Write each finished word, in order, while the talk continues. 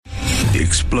The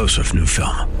explosive new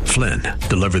film, Flynn,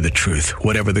 deliver the truth,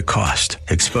 whatever the cost,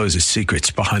 exposes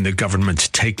secrets behind the government's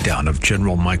takedown of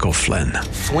General Michael Flynn.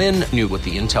 Flynn knew what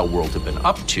the intel world had been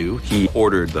up to. He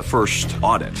ordered the first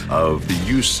audit of the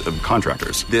use of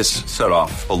contractors. This set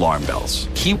off alarm bells.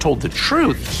 He told the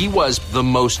truth. He was the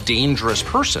most dangerous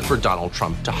person for Donald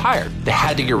Trump to hire. They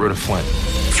had to get rid of Flynn.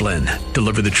 Flynn,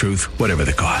 deliver the truth, whatever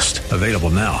the cost. Available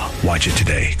now. Watch it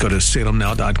today. Go to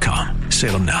salemnow.com.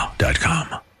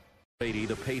 salemnow.com.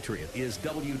 The Patriot is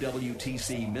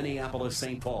WWTC Minneapolis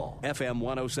St. Paul, FM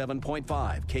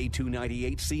 107.5,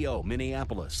 K298CO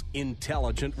Minneapolis,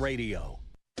 Intelligent Radio.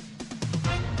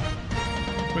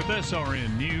 With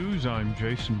SRN News, I'm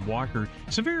Jason Walker.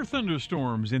 Severe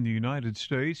thunderstorms in the United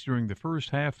States during the first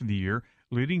half of the year,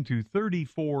 leading to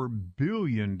 $34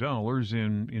 billion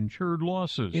in insured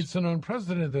losses. It's an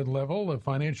unprecedented level of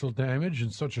financial damage in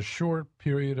such a short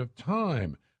period of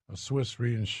time. A Swiss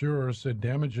reinsurer said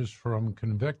damages from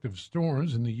convective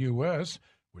storms in the U.S.,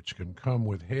 which can come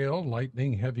with hail,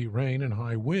 lightning, heavy rain, and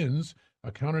high winds,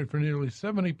 accounted for nearly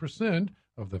 70%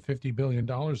 of the $50 billion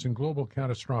in global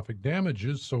catastrophic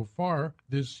damages so far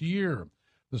this year.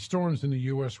 The storms in the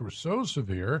U.S. were so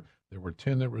severe, there were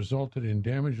 10 that resulted in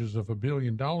damages of $1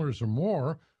 billion or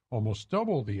more, almost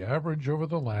double the average over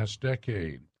the last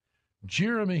decade.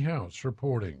 Jeremy House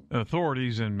reporting.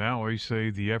 Authorities in Maui say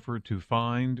the effort to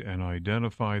find and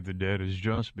identify the dead is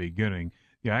just beginning.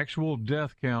 The actual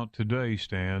death count today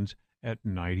stands at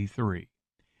 93.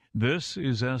 This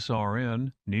is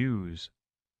SRN News.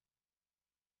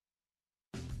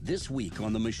 This week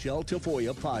on the Michelle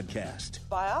Tafoya podcast.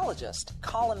 Biologist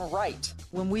Colin Wright.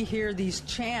 When we hear these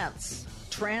chants,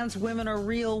 trans women are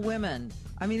real women,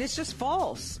 I mean, it's just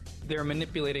false. They're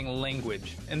manipulating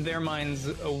language. In their minds,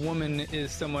 a woman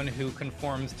is someone who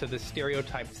conforms to the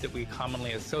stereotypes that we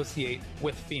commonly associate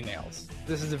with females.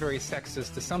 This is a very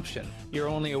sexist assumption. You're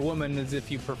only a woman as if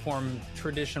you perform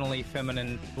traditionally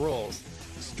feminine roles.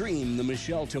 Stream the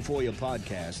Michelle Tafoya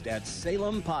podcast at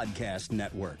Salem Podcast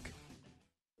Network.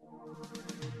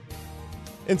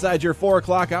 Inside your 4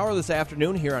 o'clock hour this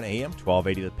afternoon here on AM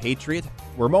 1280 The Patriot.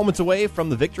 We're moments away from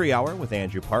the Victory Hour with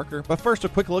Andrew Parker. But first, a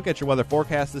quick look at your weather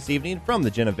forecast this evening from the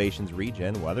Genovations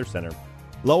Regen Weather Center.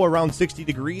 Low around 60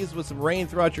 degrees with some rain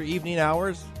throughout your evening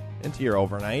hours into your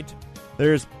overnight.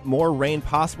 There's more rain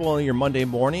possible on your Monday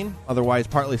morning. Otherwise,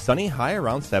 partly sunny, high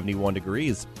around 71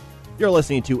 degrees. You're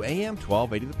listening to AM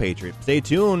 1280 The Patriot. Stay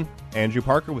tuned. Andrew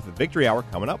Parker with the Victory Hour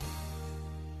coming up.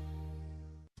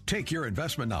 Take your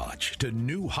investment knowledge to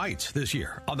new heights this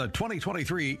year on the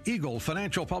 2023 Eagle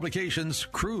Financial Publications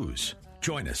Cruise.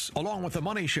 Join us along with The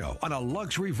Money Show on a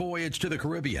luxury voyage to the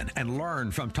Caribbean and learn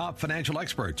from top financial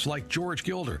experts like George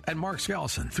Gilder and Mark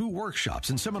Skousen through workshops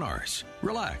and seminars.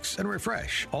 Relax and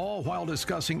refresh, all while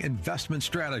discussing investment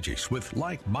strategies with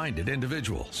like-minded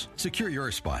individuals. Secure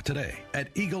your spot today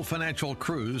at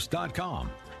EagleFinancialCruise.com.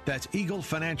 That's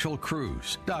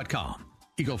EagleFinancialCruise.com.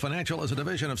 Eagle Financial is a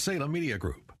division of Salem Media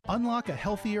Group. Unlock a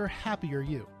healthier, happier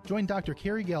you. Join Dr.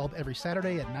 Carrie Gelb every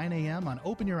Saturday at 9 a.m. on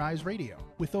Open Your Eyes Radio.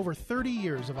 With over 30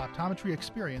 years of optometry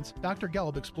experience, Dr.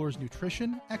 Gelb explores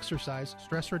nutrition, exercise,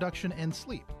 stress reduction, and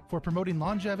sleep for promoting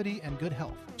longevity and good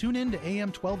health. Tune in to AM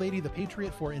 1280 The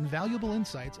Patriot for invaluable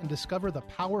insights and discover the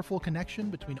powerful connection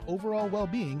between overall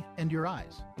well-being and your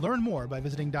eyes. Learn more by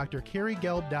visiting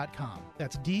drcarriegelb.com.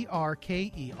 That's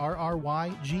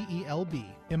DrKerrygelb.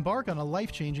 Embark on a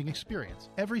life-changing experience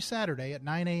every Saturday at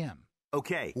 9 a.m.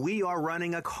 Okay, we are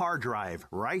running a car drive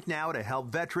right now to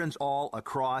help veterans all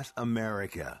across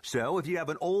America. So if you have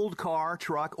an old car,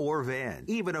 truck, or van,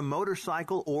 even a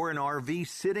motorcycle or an RV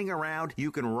sitting around,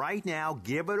 you can right now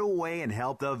give it away and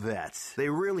help the vets. They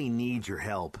really need your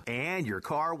help. And your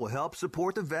car will help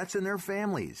support the vets and their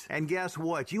families. And guess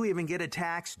what? You even get a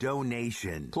tax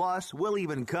donation. Plus, we'll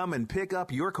even come and pick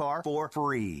up your car for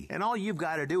free. And all you've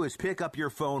got to do is pick up your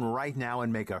phone right now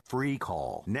and make a free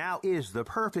call. Now is the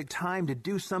perfect time to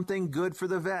do something good for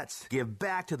the vets. Give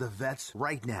back to the vets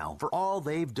right now for all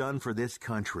they've done for this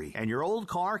country. And your old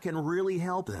car can really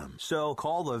help them. So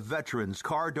call the Veterans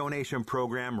Car Donation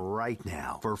Program right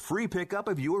now for free pickup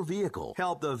of your vehicle.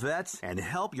 Help the vets and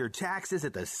help your taxes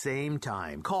at the same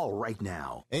time. Call right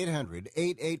now.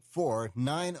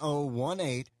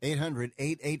 800-884-9018.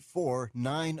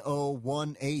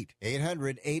 800-884-9018.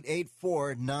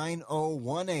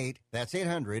 800-884-9018. That's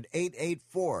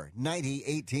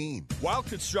 800-884-9018. Wild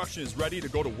Construction is ready to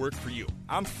go to work for you.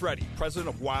 I'm Freddie,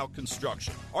 president of Wild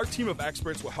Construction. Our team of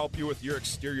experts will help you with your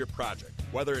exterior project.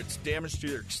 Whether it's damage to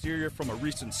your exterior from a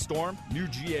recent storm, new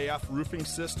GAF roofing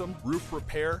system, roof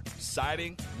repair,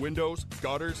 siding, windows,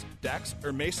 gutters, decks,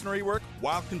 or masonry work,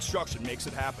 Wild Construction makes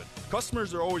it happen.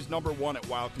 Customers are always number one at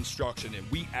Wild Construction, and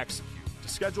we execute. To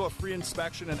schedule a free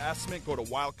inspection and estimate, go to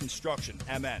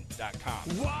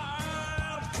wildconstructionmn.com.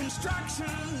 Wild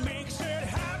Construction makes it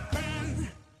happen.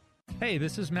 Hey,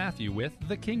 this is Matthew with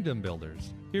The Kingdom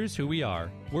Builders. Here's who we are.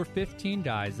 We're 15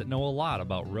 guys that know a lot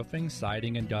about roofing,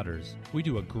 siding, and gutters. We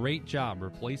do a great job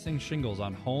replacing shingles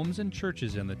on homes and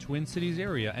churches in the Twin Cities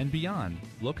area and beyond.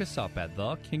 Look us up at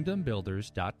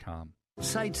thekingdombuilders.com.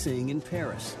 Sightseeing in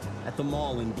Paris, at the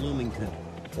mall in Bloomington,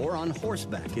 or on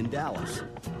horseback in Dallas.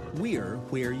 We're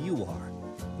where you are.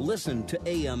 Listen to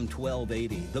AM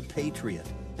 1280, The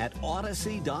Patriot, at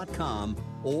Odyssey.com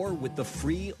or with the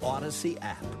free Odyssey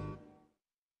app.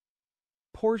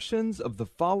 Portions of the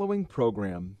following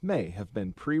program may have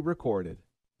been pre-recorded.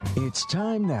 It's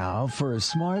time now for a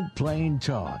smart, plain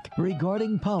talk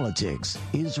regarding politics,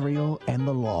 Israel, and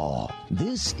the law.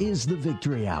 This is the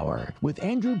Victory Hour with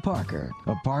Andrew Parker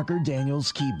of Parker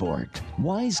Daniels Keyboard.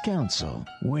 Wise counsel,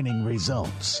 winning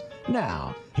results.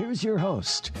 Now, here's your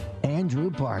host, Andrew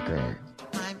Parker.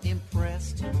 I'm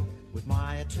impressed with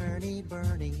my attorney,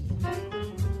 Bernie.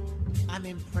 I'm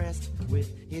impressed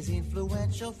with his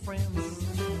influential friends.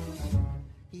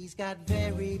 He's got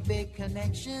very big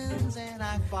connections, and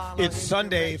I follow. It's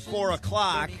Sunday, 4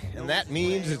 o'clock, and that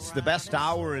means it's the best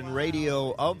hour in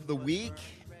radio of the week.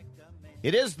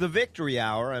 It is the Victory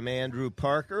Hour. I'm Andrew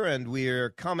Parker, and we're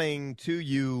coming to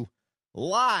you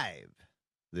live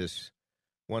this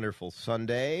wonderful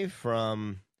Sunday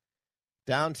from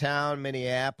downtown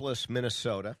Minneapolis,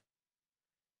 Minnesota,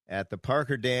 at the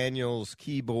Parker Daniels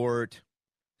Keyboard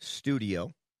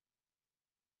Studio.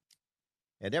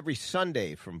 And every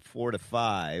Sunday from 4 to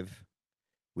 5,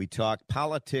 we talk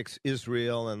politics,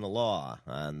 Israel, and the law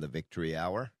on the Victory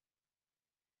Hour.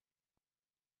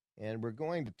 And we're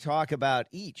going to talk about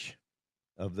each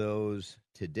of those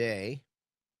today.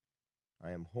 I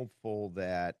am hopeful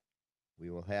that we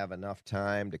will have enough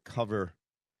time to cover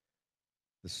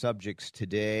the subjects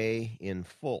today in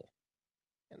full.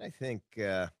 And I think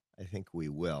we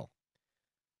will.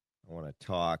 I want to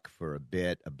talk for a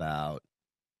bit about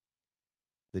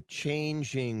the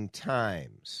changing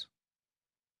times,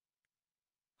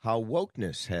 how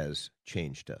wokeness has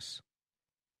changed us,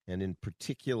 and in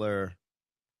particular,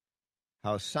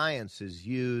 how science is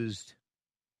used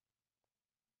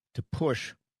to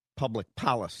push public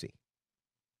policy.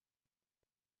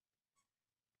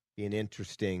 Be an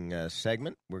interesting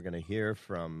segment. We're going to hear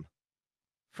from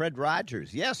Fred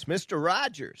Rogers. Yes, Mr.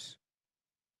 Rogers.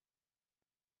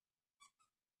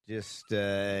 Just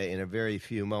in a very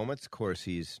few moments. Of course,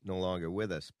 he's no longer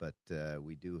with us, but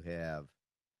we do have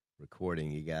recording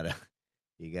you gotta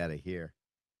hear.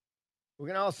 We're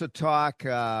going to also talk,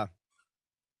 as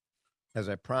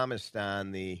I promised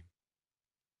on the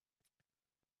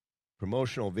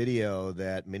promotional video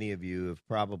that many of you have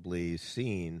probably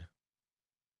seen,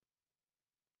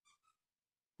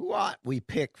 who ought we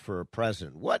pick for a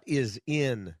president? What is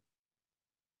in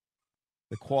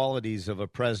the qualities of a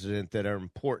president that are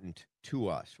important to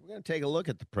us? We're going to take a look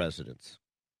at the presidents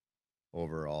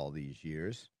over all these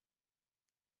years.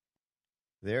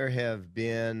 There have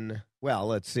been, well,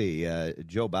 let's see,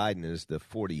 Joe Biden is the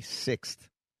 46th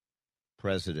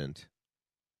president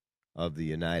of the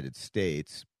United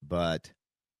States, but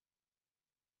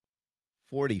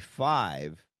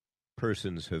 45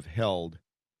 persons have held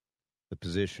the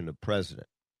position of president.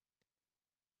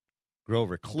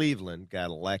 Grover Cleveland got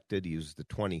elected. He was the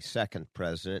 22nd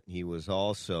president. He was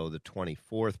also the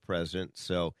 24th president.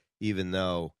 So even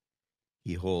though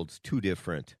he holds two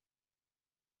different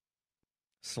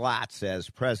slots as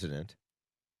president,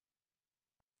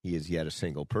 he is yet a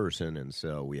single person. And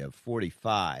so we have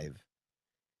 45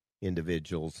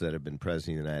 individuals that have been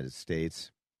president of the United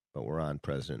States, but we're on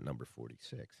president number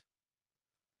 46.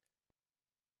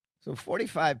 So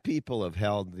 45 people have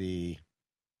held the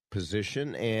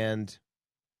position, and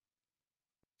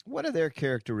what are their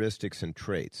characteristics and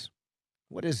traits?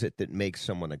 What is it that makes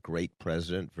someone a great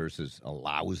president versus a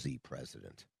lousy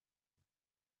president?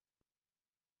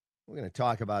 We're going to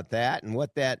talk about that and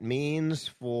what that means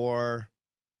for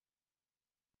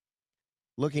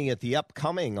looking at the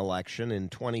upcoming election in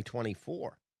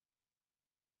 2024.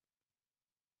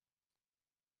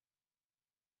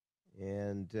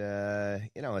 And,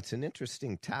 it's an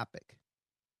interesting topic.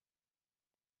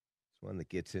 One that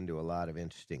gets into a lot of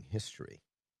interesting history.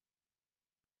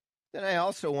 Then I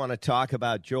also want to talk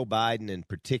about Joe Biden in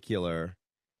particular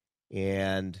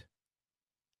and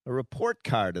a report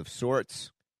card of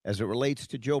sorts as it relates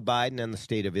to Joe Biden and the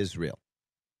state of Israel.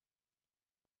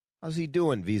 How's he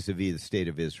doing vis-a-vis the state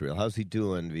of Israel? How's he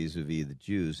doing vis-a-vis the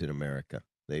Jews in America?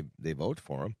 They vote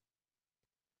for him.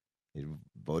 They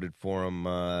voted for him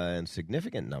in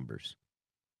significant numbers.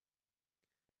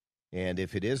 And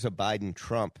if it is a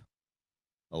Biden-Trump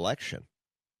election,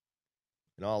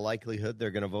 in all likelihood,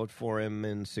 they're going to vote for him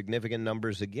in significant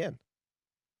numbers again.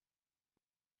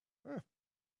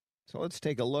 So let's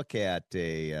take a look at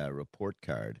a report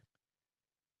card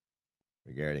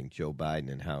regarding Joe Biden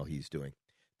and how he's doing.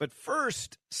 But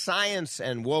first, science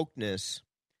and wokeness.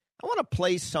 I want to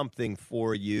play something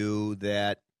for you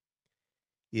that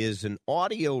is an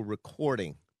audio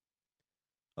recording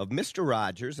of Mr.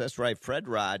 Rogers, that's right, Fred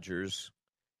Rogers,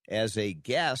 as a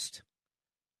guest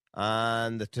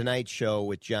on The Tonight Show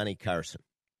with Johnny Carson.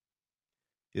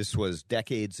 This was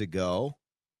decades ago,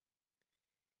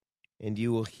 and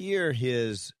you will hear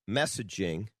his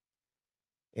messaging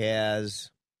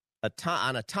as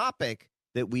on a topic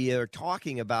that we are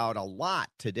talking about a lot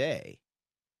today,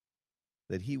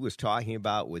 that he was talking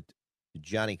about with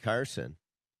Johnny Carson.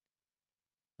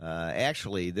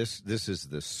 Actually, this is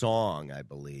the song, I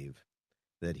believe,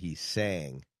 that he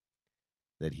sang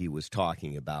that he was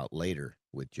talking about later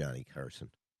with Johnny Carson.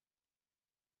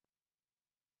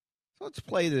 So let's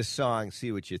play this song,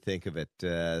 see what you think of it.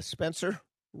 Spencer,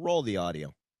 roll the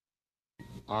audio.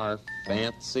 Are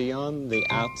fancy on the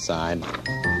outside.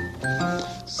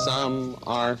 Some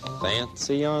are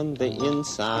fancy on the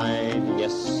inside.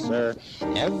 Yes, sir.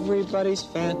 Everybody's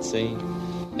fancy.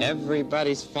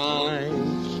 Everybody's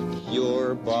fine.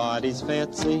 Your body's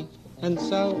fancy, and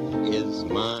so is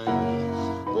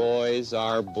mine. Boys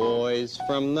are boys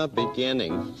from the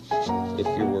beginning. If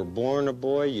you were born a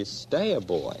boy, you stay a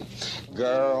boy.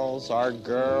 Girls are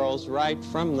girls right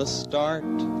from the start.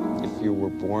 If you were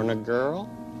born a girl,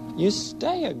 you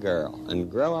stay a girl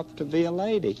and grow up to be a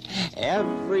lady.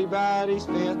 Everybody's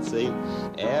fancy.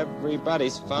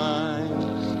 Everybody's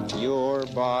fine. Your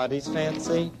body's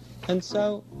fancy, and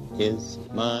so is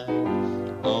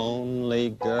mine. Only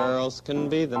girls can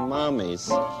be the mommies.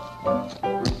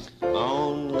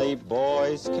 Only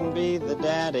boys can be the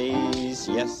daddies.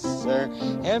 Yes, sir.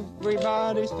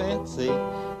 Everybody's fancy.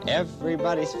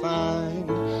 Everybody's fine.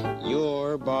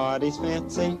 Your body's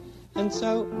fancy, and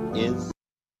so is.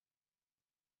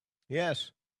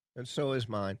 Yes, and so is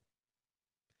mine.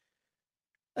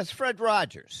 That's Fred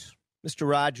Rogers, Mr.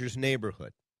 Rogers'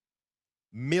 Neighborhood.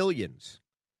 Millions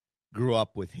grew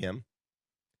up with him.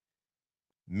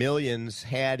 Millions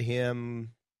had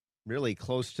him really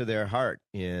close to their heart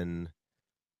in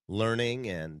learning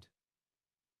and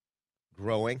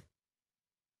growing.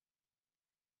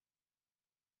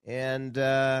 And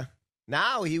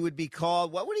now he would be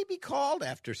called, what would he be called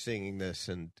after singing this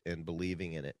and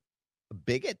believing in it? A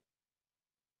bigot?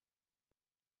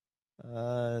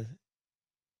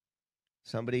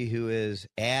 Somebody who is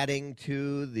adding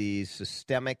to the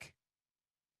systemic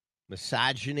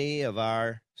misogyny of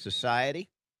our society?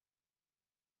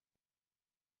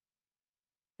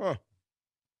 Huh.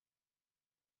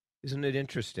 Isn't it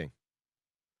interesting?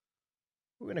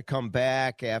 We're going to come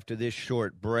back after this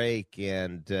short break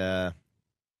and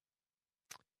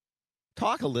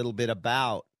talk a little bit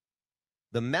about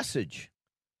the message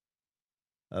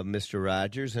of Mr.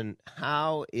 Rogers and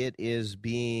how it is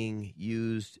being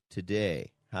used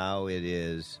today, how it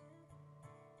is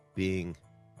being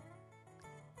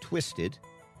twisted.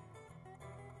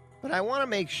 But I want to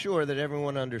make sure that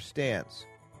everyone understands.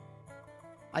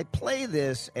 I play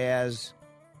this as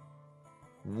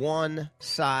one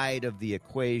side of the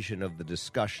equation of the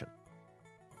discussion,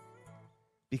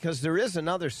 because there is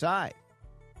another side,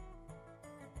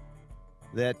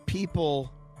 that people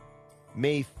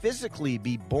may physically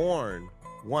be born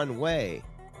one way,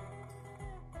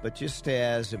 but just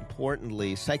as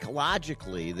importantly,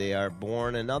 psychologically, they are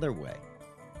born another way.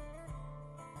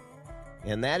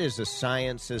 And that is a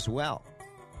science as well.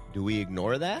 Do we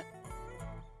ignore that?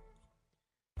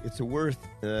 It's worth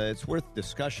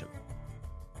discussion.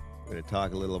 We're going to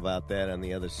talk a little about that on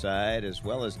the other side, as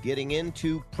well as getting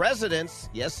into presidents.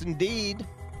 Yes, indeed.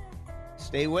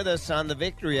 Stay with us on the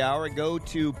Victory Hour. Go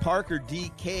to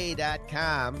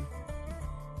parkerdk.com.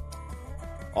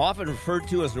 Often referred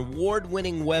to as an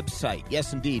award-winning website.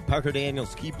 Yes, indeed. Parker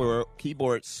Daniels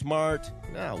keyboard smart.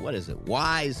 Now, what is it?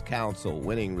 Wise counsel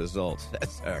winning results.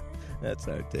 That's our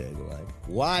tagline.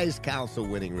 Wise counsel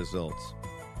winning results.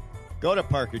 Go to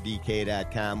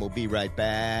parkerdk.com. We'll be right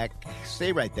back.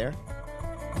 Stay right there.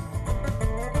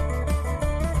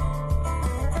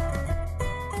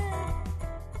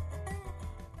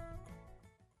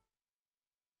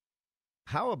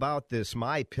 how about this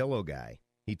MyPillow guy?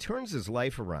 He turns his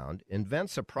life around,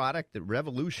 invents a product that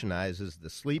revolutionizes the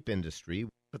sleep industry,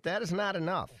 but that is not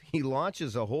enough. He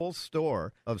launches a whole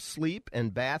store of sleep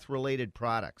and bath-related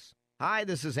products. Hi,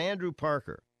 this is Andrew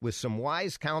Parker with some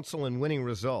wise counsel and winning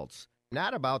results.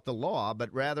 Not about the law,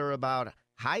 but rather about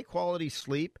high-quality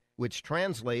sleep, which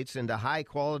translates into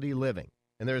high-quality living.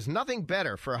 And there's nothing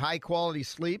better for high-quality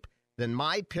sleep than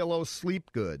MyPillow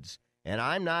sleep goods. And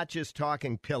I'm not just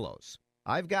talking pillows.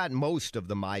 I've got most of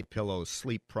the MyPillow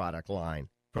sleep product line,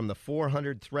 from the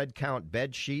 400 thread count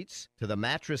bed sheets to the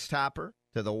mattress topper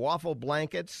to the waffle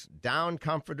blankets, down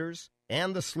comforters,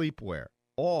 and the sleepwear,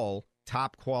 all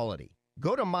top quality.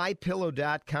 Go to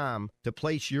MyPillow.com to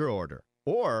place your order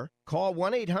or call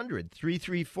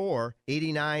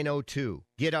 1-800-334-8902.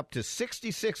 Get up to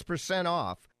 66%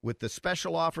 off with the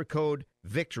special offer code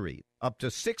VICTORY. Up to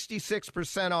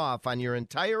 66% off on your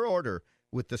entire order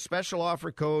with the special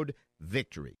offer code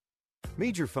VICTORY.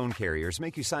 Major phone carriers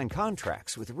make you sign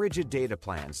contracts with rigid data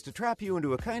plans to trap you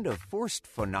into a kind of forced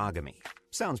phonogamy.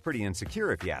 Sounds pretty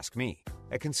insecure if you ask me.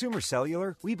 At Consumer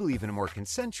Cellular, we believe in a more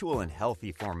consensual and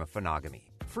healthy form of phonogamy,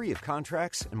 free of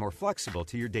contracts and more flexible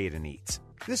to your data needs.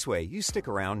 This way, you stick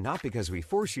around not because we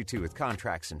force you to with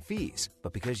contracts and fees,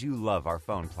 but because you love our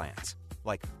phone plans.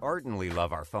 Like ardently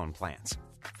love our phone plans.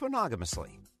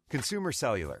 Phonogamously. Consumer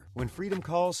Cellular. When freedom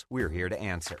calls, we're here to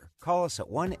answer. Call us at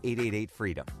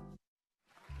 1-888-FREEDOM.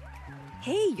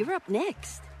 Hey, you're up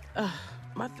next. Ugh,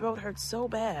 my throat hurts so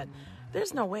bad.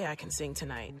 There's no way I can sing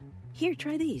tonight. Here,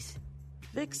 try these.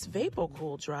 Vicks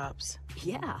VapoCool Drops.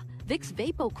 Yeah, Vicks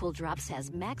VapoCool Drops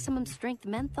has maximum strength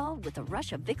menthol with a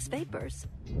rush of Vicks Vapors.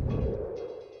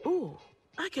 Ooh,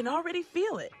 I can already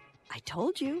feel it. I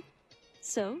told you.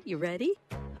 So, you ready?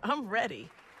 I'm ready.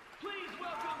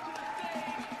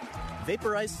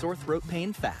 Vaporize sore throat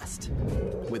pain fast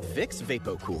with Vicks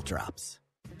VapoCool Drops.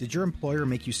 Did your employer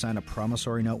make you sign a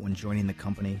promissory note when joining the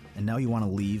company, and now you want to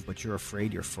leave, but you're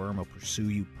afraid your firm will pursue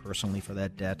you personally for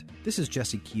that debt? This is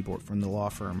Jesse Keyboard from the law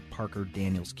firm Parker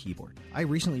Daniels Keyboard. I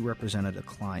recently represented a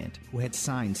client who had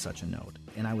signed such a note,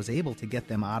 and I was able to get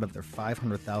them out of their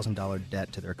 $500,000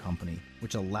 debt to their company,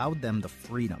 which allowed them the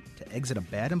freedom to exit a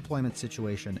bad employment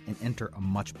situation and enter a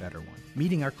much better one.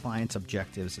 Meeting our clients'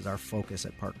 objectives is our focus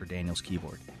at Parker Daniels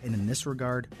Keyboard, and in this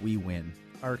regard, we win.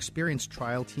 Our experienced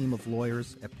trial team of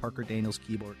lawyers at Parker Daniels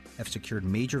Keyboard have secured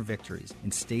major victories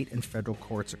in state and federal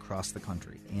courts across the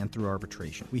country and through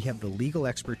arbitration. We have the legal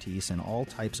expertise in all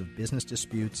types of business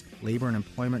disputes, labor and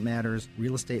employment matters,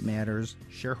 real estate matters,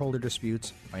 shareholder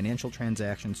disputes, financial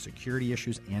transactions, security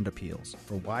issues, and appeals.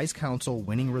 For wise counsel,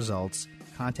 winning results,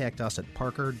 contact us at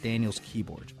Parker Daniels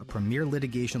Keyboard, a premier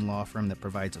litigation law firm that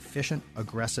provides efficient,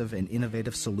 aggressive, and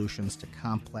innovative solutions to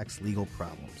complex legal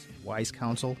problems. Wise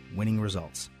counsel, winning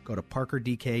results. Go to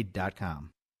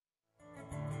parkerdk.com.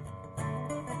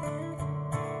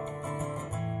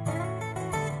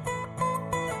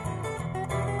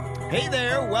 Hey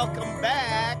there, welcome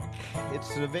back.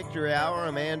 It's the Victory Hour.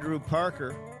 I'm Andrew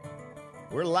Parker.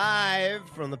 We're live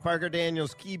from the Parker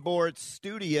Daniels Keyboard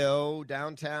Studio,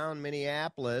 downtown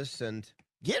Minneapolis. And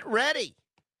get ready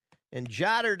and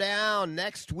jot her down.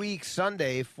 Next week,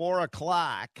 Sunday, 4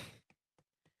 o'clock,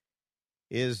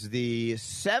 is the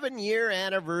 7-year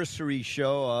anniversary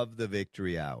show of the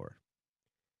Victory Hour.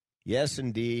 Yes,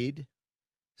 indeed.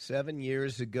 7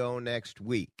 years ago next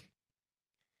week,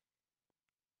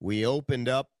 we opened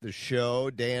up the show.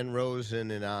 Dan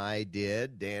Rosen and I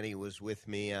did. Danny was with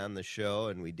me on the show,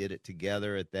 and we did it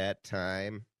together at that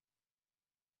time.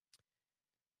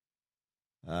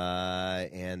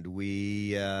 And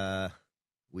we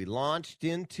launched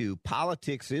into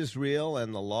politics, Israel,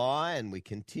 and the law, and we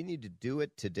continue to do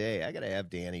it today. I got to have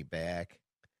Danny back.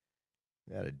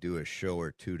 Got to do a show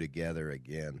or two together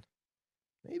again.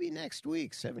 Maybe next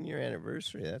week, 7-year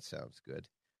anniversary. That sounds good.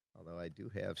 Although I do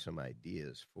have some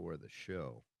ideas for the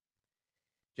show.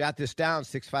 Jot this down,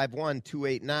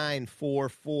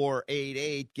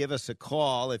 651-289-4488. Give us a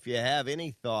call if you have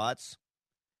any thoughts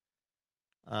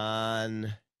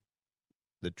on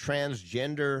the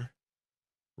transgender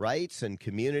rights and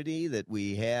community that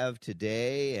we have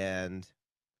today and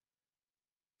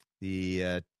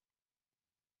the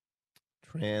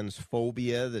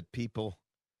transphobia that people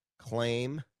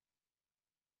claim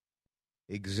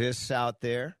exists out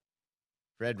there.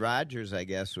 Fred Rogers, I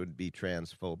guess, would be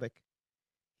transphobic.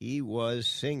 He was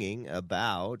singing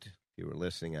about, if you were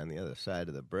listening on the other side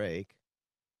of the break,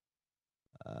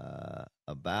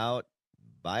 about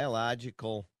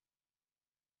biological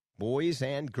boys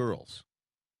and girls.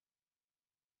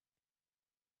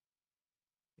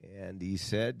 And he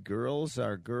said, girls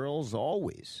are girls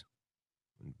always.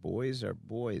 And boys are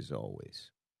boys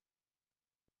always.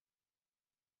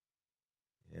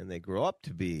 And they grow up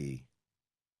to be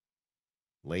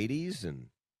ladies and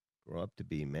grow up to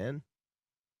be men.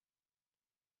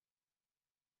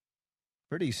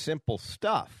 Pretty simple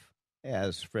stuff,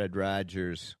 as Fred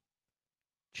Rogers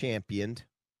championed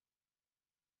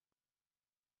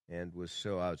and was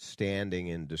so outstanding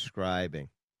in describing.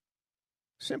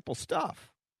 Simple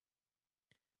stuff.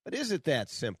 But is it that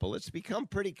simple? It's become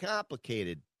pretty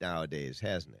complicated nowadays,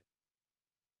 hasn't it?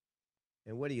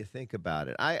 And what do you think about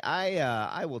it?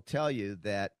 I will tell you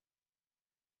that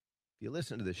if you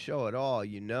listen to the show at all,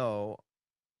 you know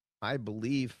I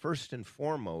believe first and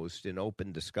foremost in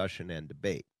open discussion and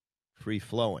debate,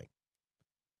 free-flowing,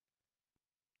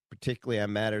 particularly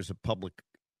on matters of public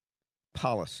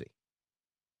policy.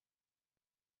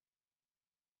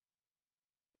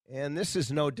 And this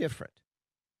is no different.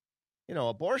 You know,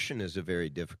 abortion is a very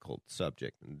difficult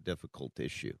subject and difficult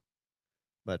issue.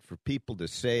 But for people to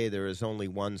say there is only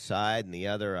one side and the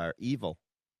other are evil,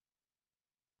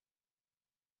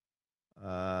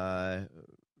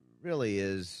 really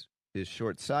is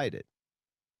short-sighted,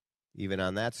 even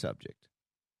on that subject.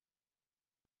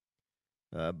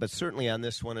 But certainly on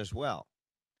this one as well.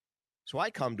 So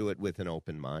I come to it with an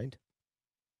open mind.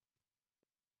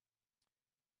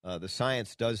 The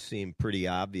science does seem pretty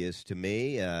obvious to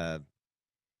me.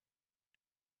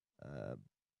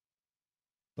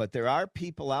 But there are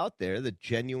people out there that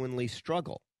genuinely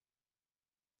struggle.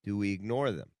 Do we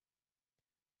ignore them?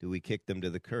 Do we kick them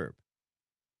to the curb?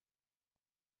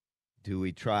 Do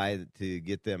we try to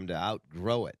get them to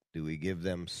outgrow it? Do we give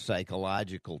them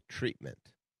psychological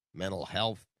treatment, mental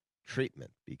health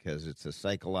treatment, because it's a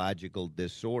psychological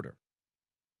disorder?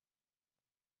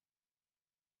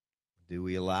 Do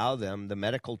we allow them the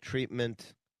medical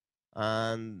treatment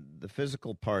on the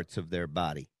physical parts of their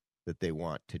body that they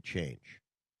want to change?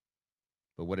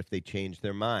 But what if they change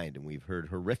their mind? And we've heard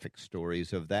horrific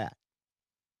stories of that.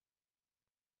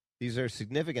 These are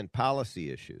significant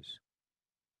policy issues.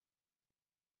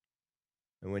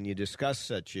 And when you discuss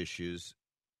such issues,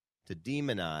 to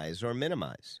demonize or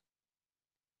minimize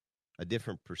a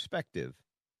different perspective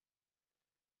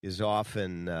is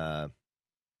often a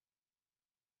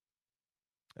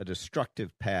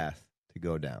destructive path to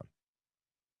go down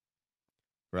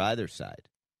for either side.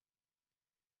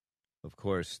 Of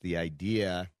course, the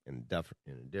idea in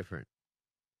a different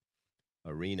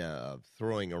arena of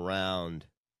throwing around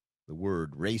the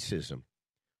word racism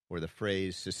or the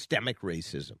phrase systemic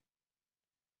racism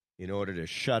in order to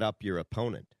shut up your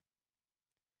opponent.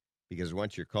 Because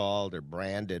once you're called or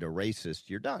branded a racist,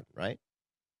 you're done, right?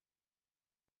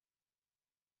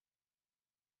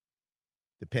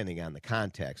 Depending on the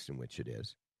context in which it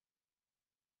is.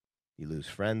 You lose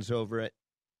friends over it.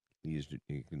 You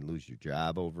can lose your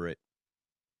job over it,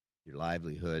 your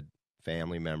livelihood,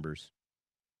 family members.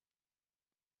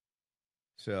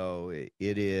 So it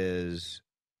is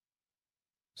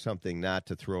something not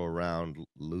to throw around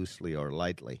loosely or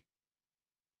lightly.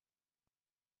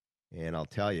 And I'll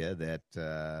tell you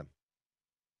that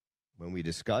when we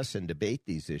discuss and debate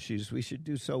these issues, we should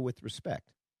do so with respect,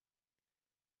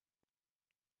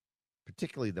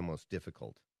 particularly the most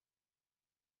difficult.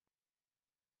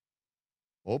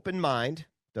 Open mind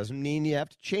doesn't mean you have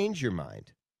to change your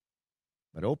mind,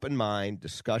 but open mind,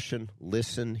 discussion,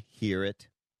 listen, hear it,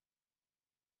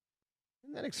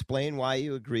 and then explain why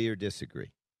you agree or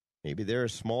disagree. Maybe there are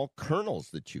small kernels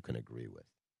that you can agree with.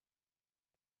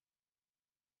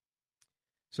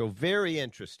 So very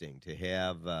interesting to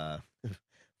have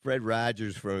Fred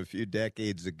Rogers from a few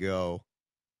decades ago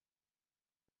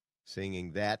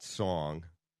singing that song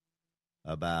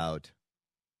about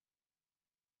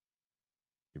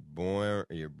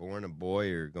you're born a boy,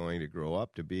 you're going to grow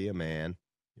up to be a man.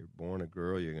 You're born a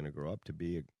girl, you're going to grow up to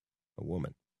be a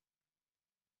woman.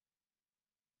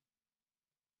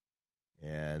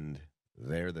 And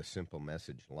there the simple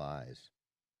message lies.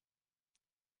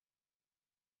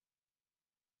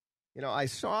 You know, I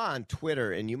saw on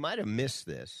Twitter, and you might have missed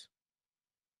this,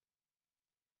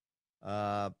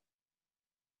 but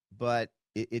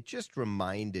it just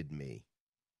reminded me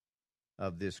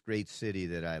of this great city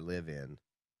that I live in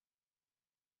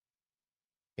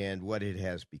and what it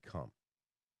has become.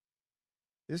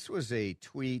 This was a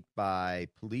tweet by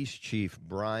Police Chief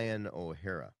Brian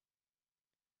O'Hara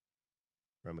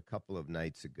from a couple of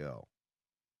nights ago.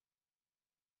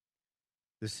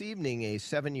 This evening, a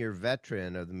 7-year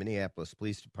veteran of the Minneapolis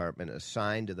Police Department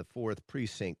assigned to the 4th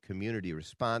Precinct Community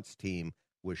Response Team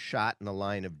was shot in the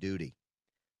line of duty.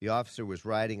 The officer was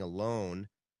riding alone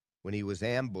when he was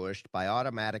ambushed by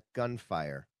automatic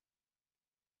gunfire.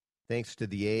 Thanks to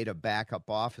the aid of backup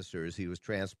officers, he was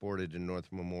transported to North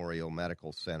Memorial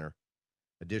Medical Center.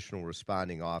 Additional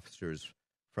responding officers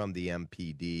from the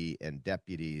MPD and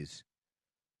deputies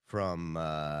from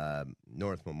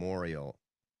North Memorial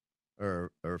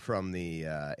or from the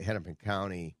Hennepin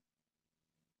County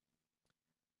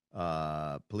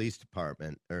Police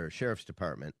Department or Sheriff's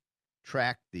Department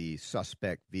tracked the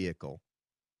suspect vehicle,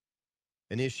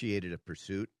 initiated a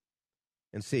pursuit,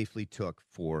 and safely took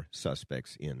 4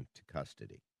 suspects into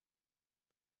custody.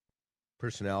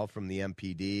 Personnel from the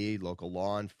MPD, local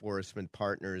law enforcement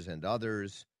partners, and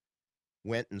others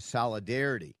went in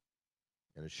solidarity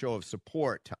and a show of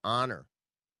support to honor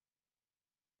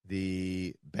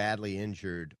the badly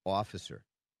injured officer.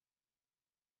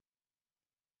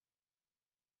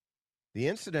 The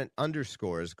incident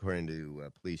underscores, according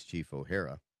to Police Chief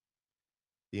O'Hara,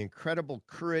 the incredible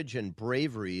courage and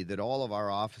bravery that all of our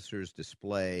officers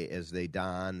display as they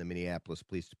don the Minneapolis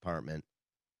Police Department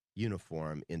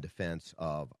uniform in defense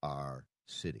of our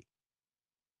city.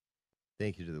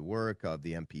 Thank you to the work of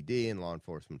the MPD and law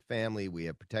enforcement family. We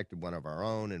have protected one of our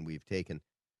own, and we've taken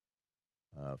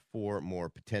 4 more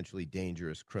potentially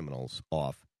dangerous criminals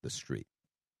off the street.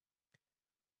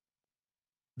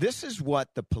 This is what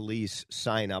the police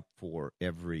sign up for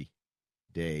every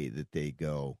day that they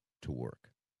go to work.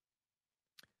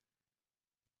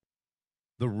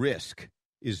 The risk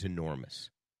is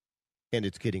enormous, and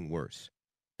it's getting worse.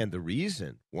 And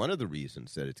one of the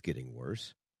reasons that it's getting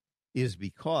worse, is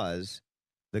because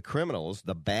the criminals,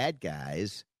 the bad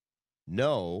guys,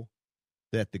 know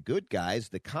that the good guys,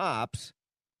 the cops,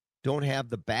 don't have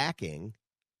the backing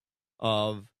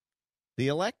of the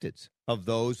electeds, of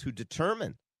those who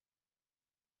determine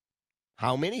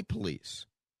how many police,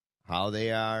 how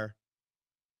they are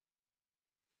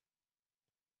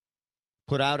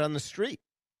put out on the street,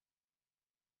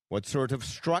 what sort of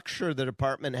structure the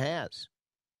department has.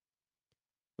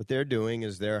 What they're doing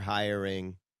is they're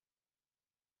hiring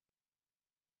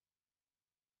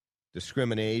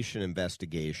discrimination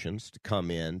investigations to come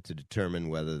in to determine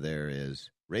whether there is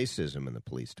racism in the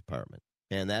police department.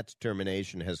 And that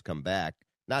determination has come back,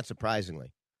 not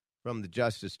surprisingly, from the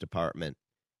Justice Department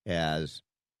as,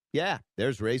 yeah,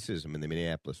 there's racism in the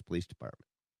Minneapolis Police Department.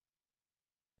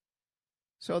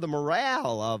 So the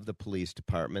morale of the police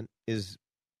department is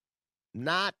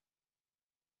not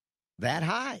that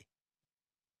high.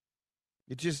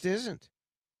 It just isn't.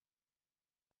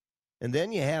 And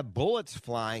then you have bullets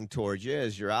flying towards you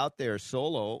as you're out there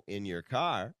solo in your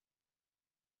car.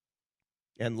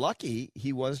 And lucky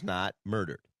he was not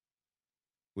murdered,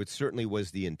 which certainly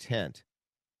was the intent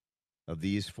of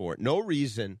these 4. No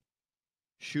reason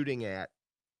shooting at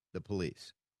the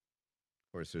police.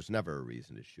 Of course, there's never a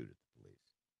reason to shoot at the police.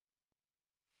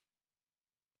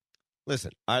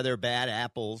 Listen, are there bad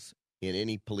apples in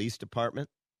any police department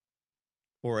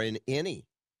or in any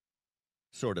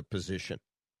sort of position?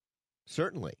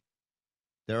 Certainly,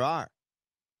 there are.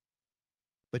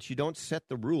 But you don't set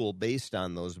the rule based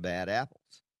on those bad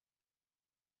apples.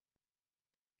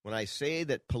 When I say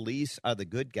that police are the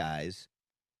good guys,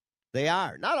 they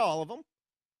are. Not all of them,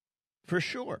 for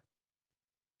sure.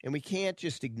 And we can't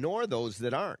just ignore those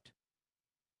that aren't.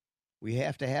 We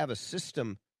have to have a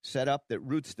system set up that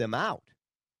roots them out.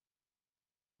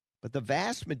 But the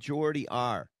vast majority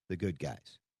are the good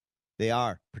guys. They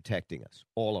are protecting us,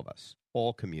 all of us,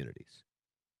 all communities.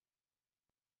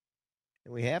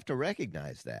 And we have to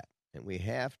recognize that, and we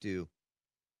have to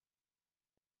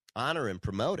honor and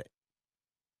promote it,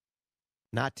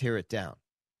 not tear it down.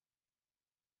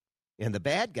 And the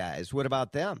bad guys, what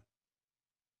about them?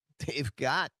 They've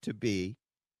got to be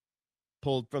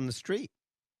pulled from the street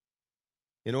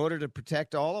in order to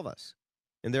protect all of us.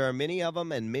 And there are many of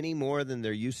them and many more than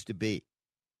there used to be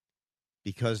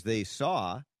because they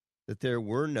saw that there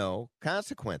were no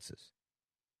consequences.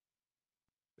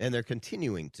 And they're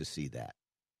continuing to see that.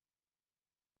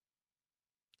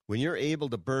 When you're able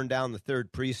to burn down the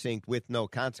 3rd precinct with no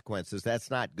consequences, that's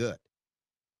not good.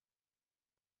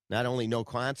 Not only no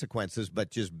consequences, but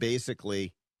just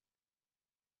basically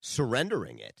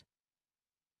surrendering it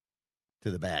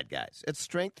to the bad guys. It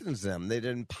strengthens them. It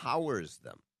empowers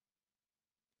them.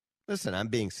 Listen, I'm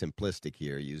being simplistic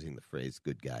here using the phrase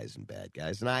good guys and bad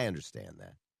guys, and I understand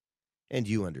that. And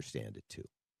you understand it too,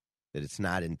 that it's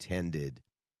not intended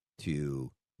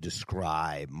to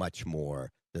describe much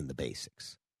more than the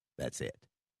basics. That's it.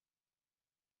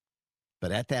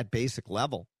 But at that basic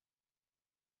level,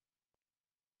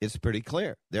 it's pretty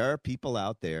clear. There are people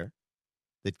out there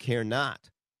that care not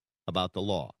about the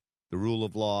law, the rule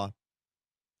of law,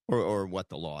 or what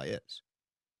the law is.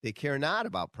 They care not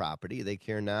about property. They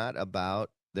care not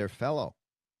about their fellow.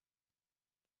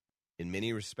 in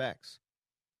many respects.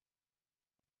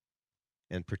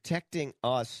 And protecting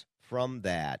us from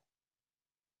that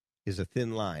is a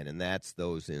thin line, and that's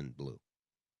those in blue.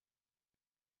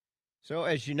 So,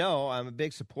 as you know, I'm a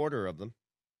big supporter of them.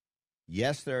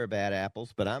 Yes, there are bad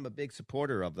apples, but I'm a big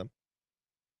supporter of them.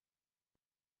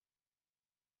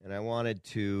 And I wanted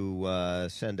to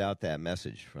send out that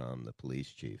message from the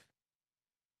police chief.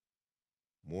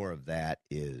 More of that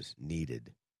is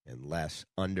needed, and less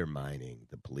undermining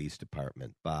the police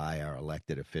department by our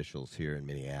elected officials here in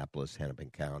Minneapolis, Hennepin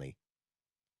County.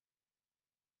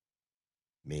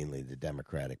 Mainly the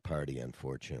Democratic Party,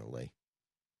 unfortunately,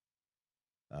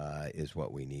 is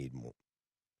what we need more.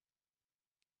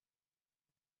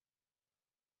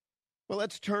 Well,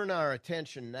 let's turn our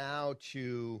attention now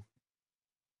to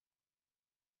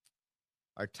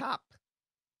our top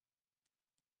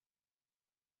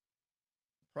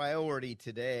priority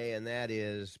today, and that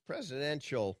is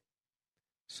presidential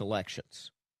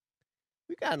selections.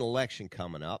 We've got an election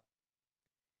coming up,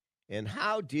 and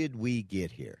how did we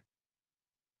get here?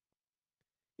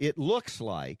 It looks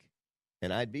like,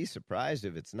 and I'd be surprised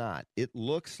if it's not, it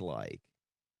looks like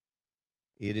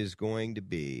it is going to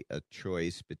be a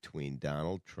choice between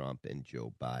Donald Trump and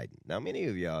Joe Biden. Now, many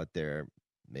of you out there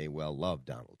may well love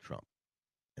Donald Trump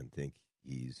and think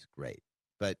he's great,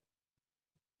 but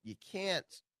you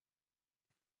can't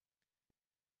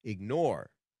ignore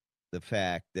the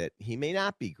fact that he may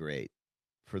not be great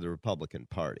for the Republican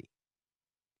Party.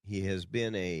 He has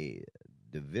been a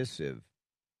divisive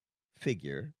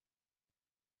figure,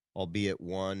 albeit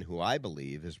one who I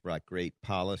believe has brought great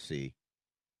policy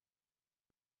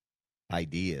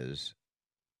ideas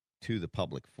to the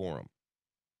public forum.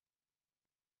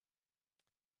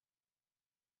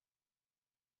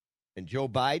 And Joe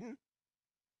Biden,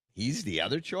 he's the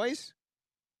other choice?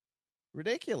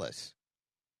 Ridiculous.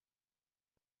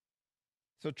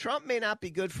 So Trump may not be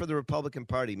good for the Republican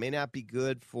Party, may not be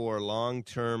good for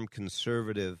long-term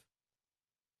conservative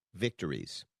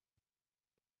victories.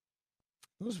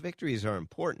 Those victories are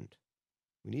important.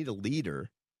 We need a leader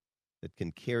that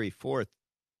can carry forth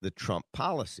the Trump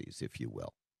policies, if you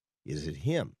will. Is it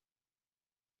him?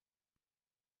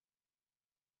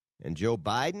 And Joe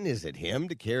Biden, is it him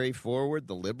to carry forward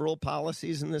the liberal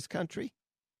policies in this country?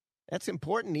 That's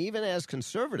important even as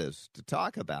conservatives to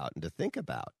talk about and to think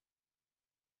about.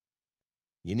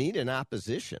 You need an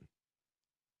opposition,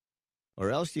 or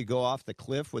else you go off the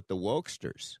cliff with the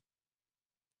wokesters,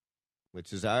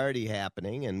 which is already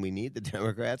happening, and we need the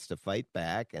Democrats to fight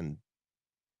back and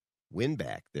win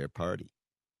back their party.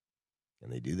 Can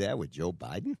they do that with Joe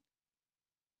Biden?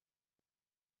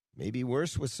 Maybe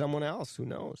worse with someone else. Who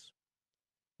knows?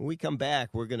 When we come back,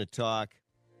 we're going to talk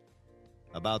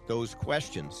about those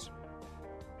questions.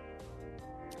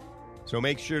 So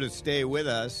make sure to stay with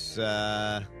us.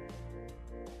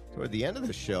 Toward the end of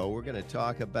the show, we're going to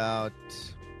talk about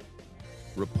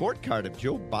report card of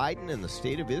Joe Biden and the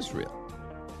state of Israel.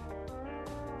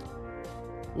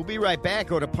 We'll be right back.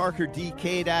 Go to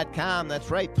ParkerDK.com.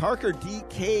 That's right,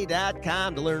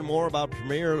 ParkerDK.com to learn more about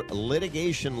premier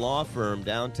litigation law firm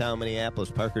downtown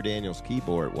Minneapolis, Parker Daniels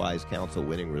Keyboard, Wise Counsel,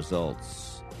 winning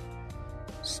results.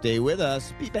 Stay with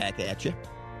us. Be back at you.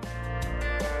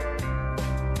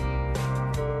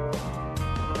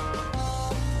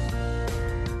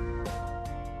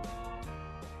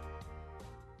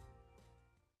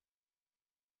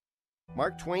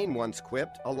 Mark Twain once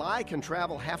quipped, "A lie can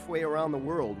travel halfway around the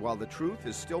world while the truth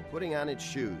is still putting on its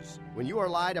shoes. When you are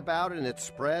lied about and it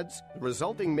spreads, the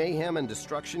resulting mayhem and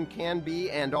destruction can be,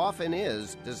 and often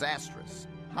is, disastrous."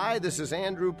 Hi, this is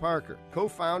Andrew Parker,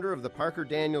 co-founder of the Parker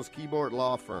Daniels Keyboard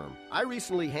Law Firm. I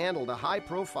recently handled a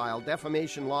high-profile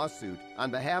defamation lawsuit on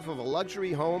behalf of a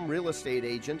luxury home real estate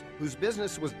agent whose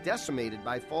business was decimated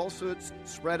by falsehoods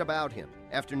spread about him.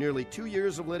 After nearly 2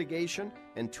 years of litigation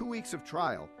and 2 weeks of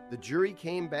trial, the jury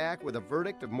came back with a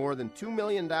verdict of more than $2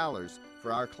 million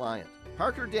for our client.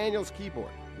 Parker Daniels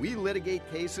Keyboard. We litigate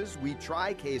cases, we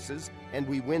try cases, and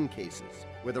we win cases.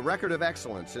 With a record of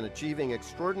excellence in achieving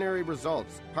extraordinary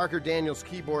results, Parker Daniels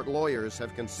Keyboard lawyers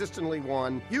have consistently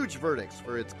won huge verdicts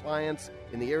for its clients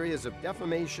in the areas of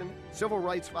defamation, civil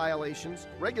rights violations,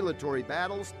 regulatory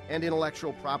battles, and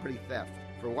intellectual property theft.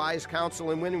 For wise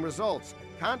counsel and winning results,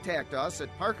 contact us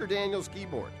at Parker Daniels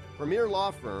Keyboard. premier law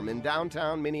firm in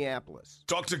downtown Minneapolis.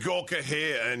 Dr. Gorka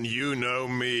here, and you know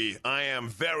me. I am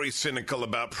very cynical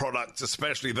about products,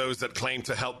 especially those that claim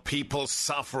to help people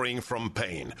suffering from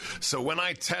pain. So when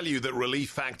I tell you that Relief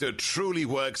Factor truly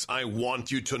works, I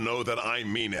want you to know that I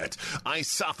mean it. I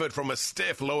suffered from a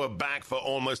stiff lower back for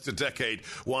almost a decade,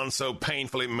 one so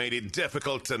painful it made it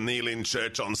difficult to kneel in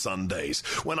church on Sundays.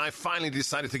 When I finally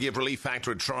decided to give Relief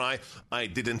Factor a try, I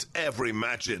didn't ever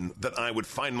imagine that I would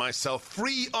find myself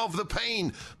free of the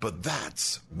pain. But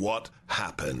that's what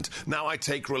happened. Now I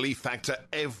take Relief Factor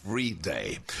every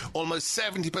day. Almost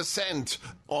 70%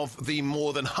 of the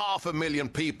more than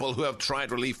 500,000 people who have tried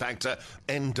Relief Factor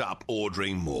end up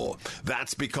ordering more.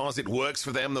 That's because it works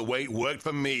for them the way it worked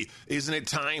for me. Isn't it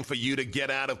time for you to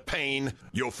get out of pain?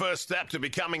 Your first step to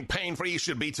becoming pain-free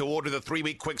should be to order the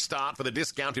 3-week quick start for the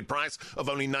discounted price of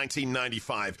only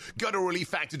 $19.95. Go to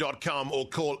relieffactor.com or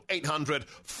call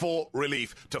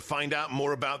 800-4RELIEF to find out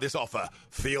more about this offer.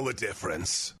 Feel the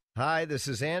difference. Hi, this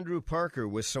is Andrew Parker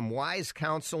with some wise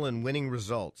counsel and winning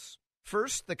results.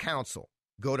 First, the counsel.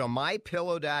 Go to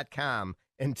MyPillow.com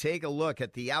and take a look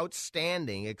at the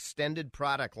outstanding extended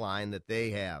product line that they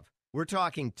have. We're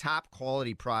talking top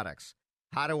quality products.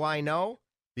 How do I know?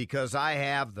 Because I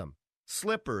have them.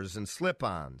 Slippers and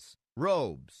slip-ons,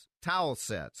 robes, towel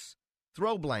sets,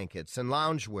 throw blankets, and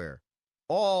loungewear.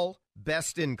 All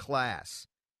best in class.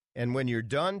 And when you're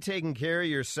done taking care of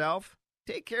yourself,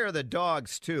 take care of the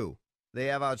dogs, too. They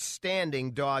have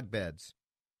outstanding dog beds.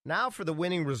 Now for the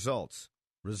winning results.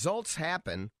 Results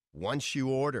happen once you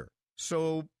order.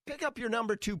 So pick up your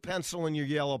number 2 pencil and your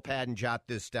yellow pad and jot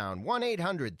this down.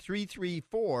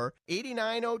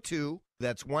 1-800-334-8902.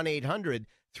 That's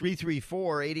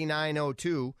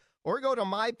 1-800-334-8902. Or go to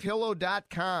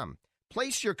MyPillow.com.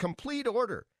 Place your complete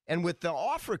order. And with the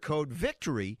offer code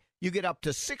VICTORY, you get up to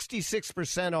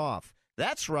 66% off.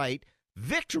 That's right,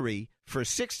 VICTORY for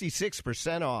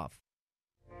 66% off.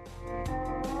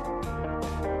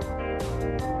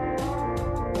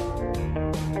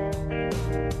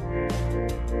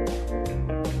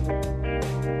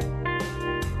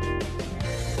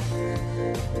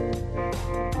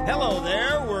 Hello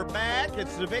there, we're back.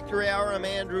 It's the Victory Hour. I'm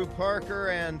Andrew Parker,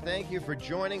 and thank you for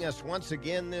joining us once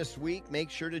again this week. Make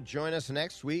sure to join us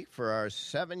next week for our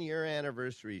 7-year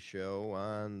anniversary show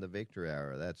on the Victory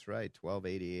Hour. That's right,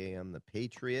 1280 a.m. The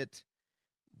Patriot.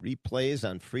 Replays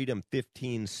on Freedom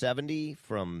 1570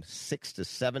 from 6 to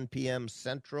 7 p.m.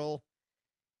 Central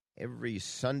every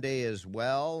Sunday as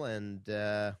well, and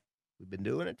we've been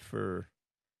doing it for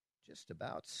just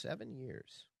about 7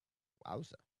 years.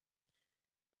 Wowza.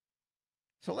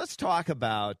 So let's talk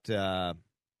about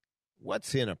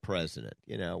what's in a president.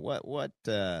 You know, what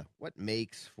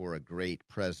makes for a great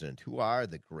president? Who are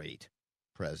the great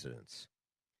presidents?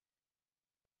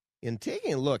 In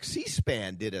taking a look,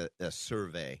 C-SPAN did a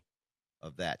survey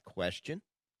of that question.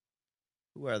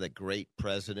 Who are the great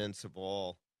presidents of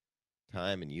all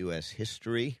time in U.S.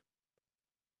 history?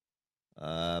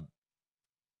 The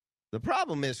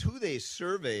problem is who they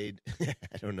surveyed, I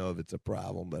don't know if it's a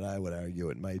problem, but I would argue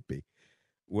it might be,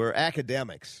 were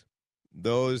academics,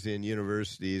 those in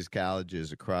universities,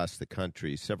 colleges across the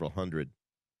country, several hundred.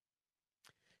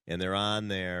 And they're on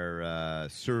their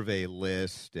survey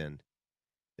list, and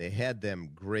they had them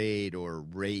grade or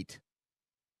rate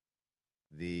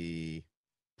the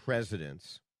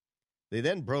presidents. They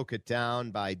then broke it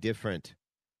down by different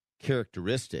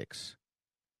characteristics,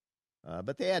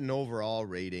 but they had an overall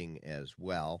rating as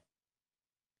well.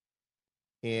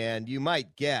 And you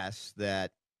might guess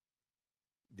that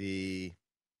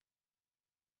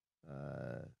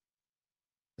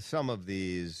some of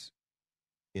these,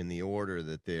 in the order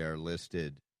that they are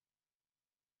listed,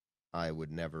 I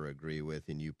would never agree with,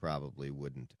 and you probably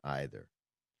wouldn't either.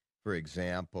 For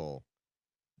example,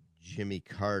 Jimmy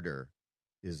Carter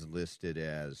is listed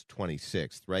as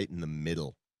 26th, right in the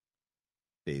middle,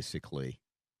 basically,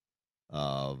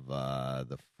 of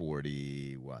the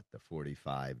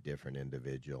 45 different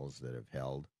individuals that have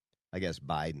held. I guess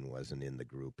Biden wasn't in the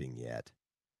grouping yet,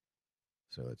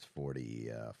 so it's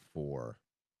 44.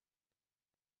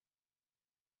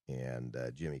 And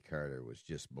Jimmy Carter was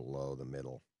just below the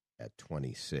middle at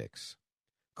 26.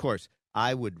 Of course,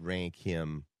 I would rank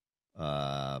him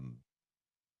at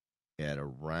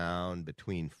around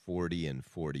between 40 and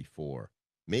 44,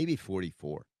 maybe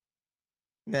 44.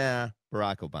 Nah,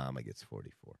 Barack Obama gets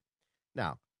 44.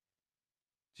 Now,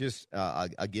 just I'll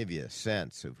give you a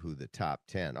sense of who the top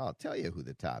 10. I'll tell you who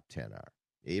the top 10 are.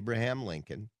 Abraham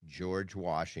Lincoln, George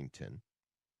Washington,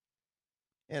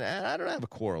 and I don't have a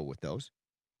quarrel with those.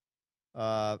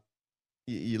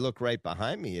 You look right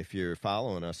behind me if you're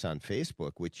following us on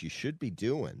Facebook, which you should be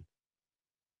doing.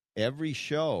 every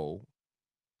show,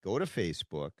 go to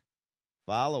Facebook,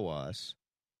 follow us.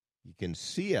 You can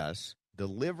see us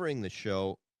delivering the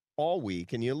show all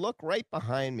week. And you look right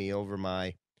behind me over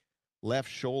my left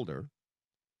shoulder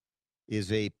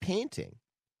is a painting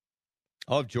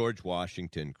of George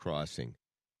Washington crossing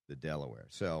the Delaware.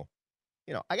 So,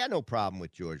 I got no problem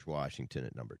with George Washington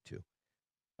at number 2.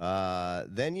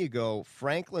 Then you go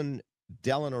Franklin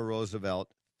Delano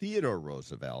Roosevelt, Theodore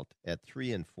Roosevelt at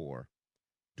 3 and 4.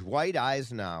 Dwight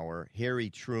Eisenhower, Harry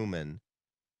Truman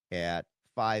at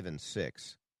 5 and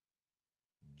 6.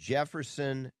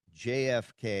 Jefferson,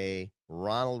 JFK,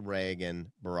 Ronald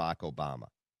Reagan, Barack Obama.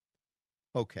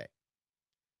 Okay.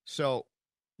 So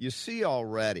you see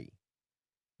already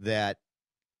that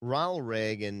Ronald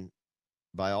Reagan,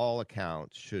 by all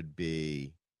accounts, should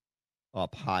be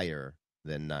up higher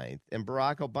than 9th, and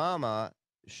Barack Obama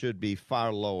should be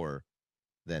far lower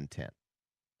than 10th.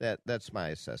 That's my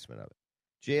assessment of it.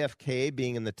 JFK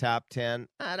being in the top 10,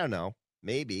 I don't know,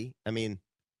 maybe. I mean,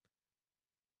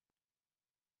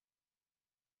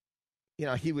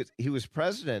 he was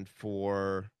president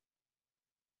for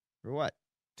what,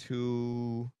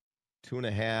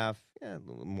 2.5, a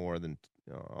little more than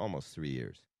almost 3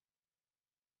 years.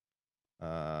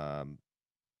 And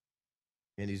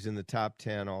he's in the top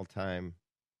 10 all-time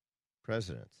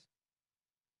presidents.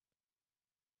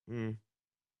 I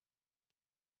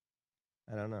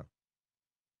don't know.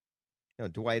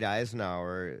 Dwight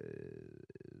Eisenhower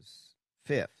is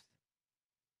 5th.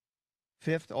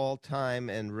 5th all-time,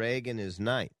 and Reagan is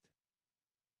 9th.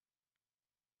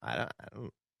 I don't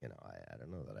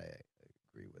know that I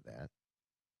agree with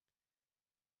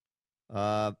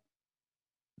that.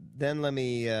 Then let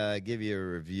me give you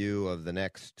a review of the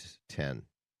next 10.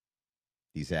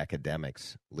 These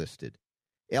academics listed.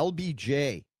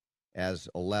 LBJ as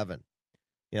 11.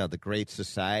 The Great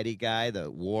Society guy, the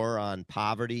War on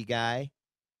Poverty guy,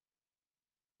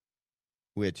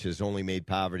 which has only made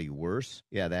poverty worse.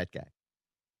 Yeah, that guy.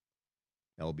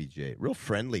 LBJ. Real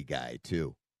friendly guy,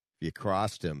 too. If you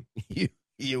crossed him,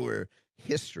 you were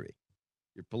history.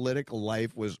 Your political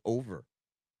life was over.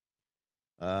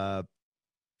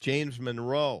 James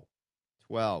Monroe,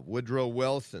 12. Woodrow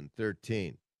Wilson,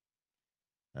 13.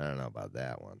 I don't know about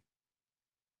that one.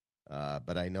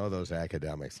 But I know those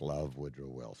academics love Woodrow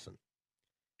Wilson.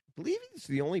 I believe he's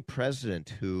the only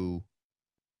president who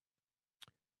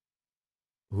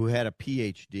had a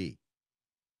PhD.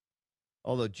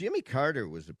 Although Jimmy Carter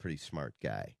was a pretty smart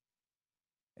guy,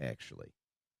 actually.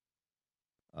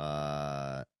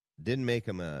 Didn't make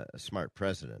him a smart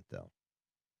president, though,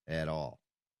 at all.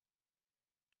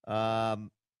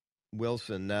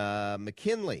 Wilson,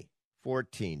 McKinley,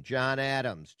 14. John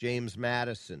Adams, James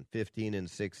Madison, 15 and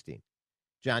 16.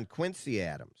 John Quincy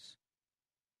Adams,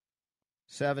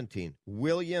 17.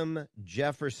 William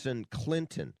Jefferson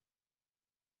Clinton,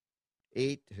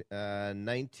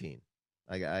 19.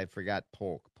 I forgot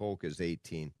Polk. Polk is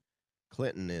 18.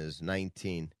 Clinton is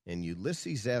 19. And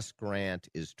Ulysses S. Grant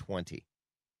is 20.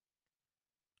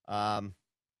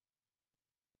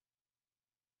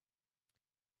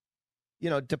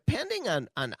 Depending on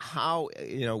how,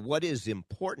 what is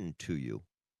important to you,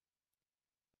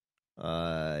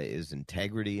 is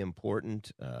integrity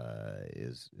important?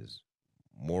 Is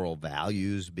moral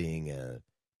values being a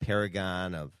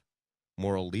paragon of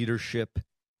moral leadership?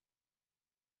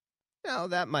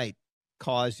 That might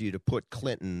cause you to put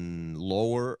Clinton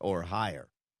lower or higher.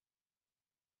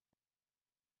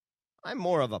 I'm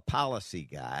more of a policy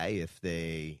guy if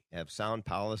they have sound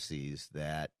policies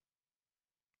that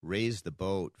raise the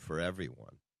boat for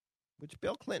everyone, which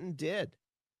Bill Clinton did.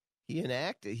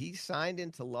 He signed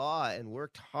into law and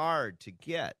worked hard to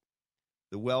get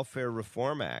the Welfare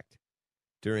Reform Act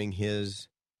during his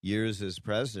years as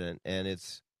president, and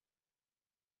it's,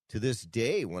 to this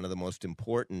day, one of the most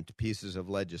important pieces of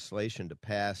legislation to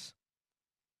pass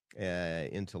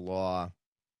into law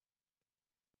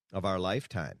of our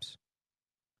lifetimes.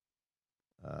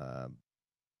 I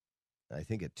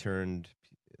think it turned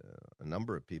a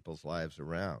number of people's lives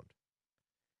around.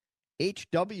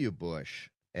 H.W. Bush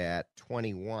at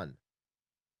 21.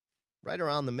 Right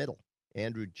around the middle.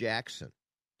 Andrew Jackson,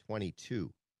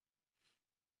 22.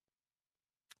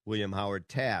 William Howard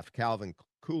Taft, Calvin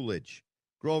Coolidge,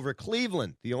 Grover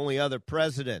Cleveland, the only other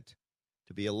president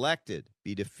to be elected,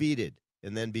 be defeated,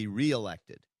 and then be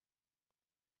reelected.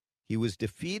 He was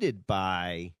defeated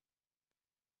by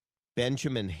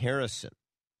Benjamin Harrison.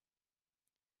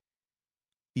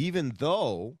 Even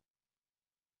though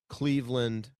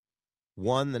Cleveland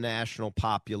won the national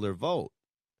popular vote,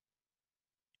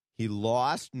 he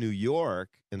lost New York,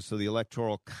 and so the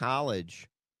Electoral College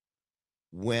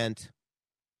went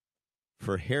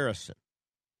for Harrison.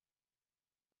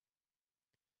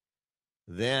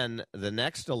 Then the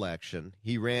next election,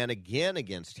 he ran again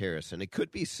against Harrison. It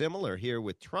could be similar here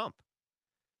with Trump.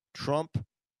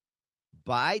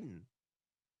 Biden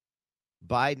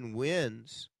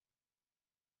wins,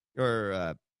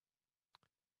 or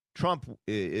Trump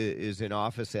is in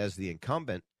office as the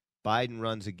incumbent. Biden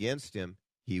runs against him.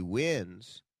 He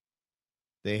wins.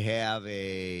 They have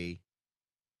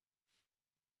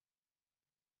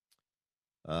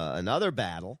another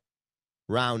battle,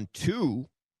 round 2.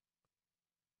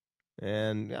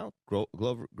 And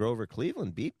Grover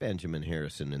Cleveland beat Benjamin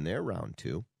Harrison in their round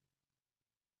 2.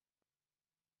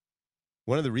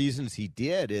 One of the reasons he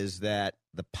did is that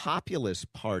the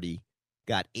Populist Party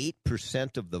got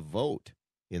 8% of the vote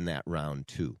in that round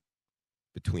 2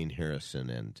 between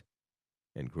Harrison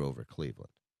and Grover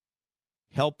Cleveland,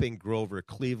 helping Grover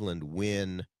Cleveland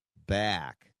win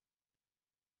back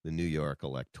the New York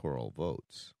electoral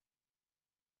votes.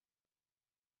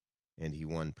 And he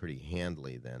won pretty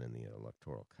handily then in the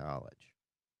Electoral College.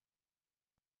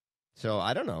 So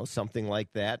I don't know, something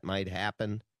like that might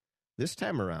happen this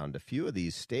time around. A few of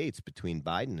these states between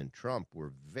Biden and Trump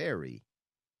were very,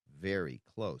 very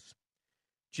close.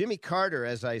 Jimmy Carter,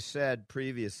 as I said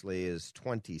previously, is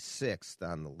 26th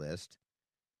on the list.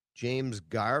 James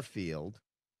Garfield.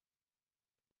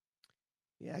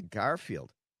 Yeah,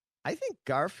 Garfield. I think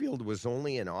Garfield was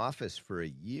only in office for a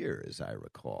year, as I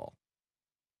recall.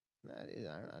 I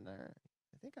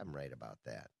think I'm right about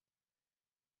that.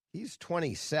 He's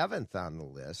 27th on the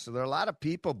list, so there are a lot of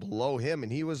people below him,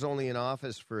 and he was only in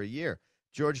office for a year.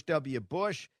 George W.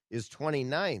 Bush is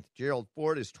 29th. Gerald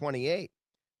Ford is 28th.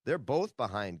 They're both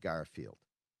behind Garfield.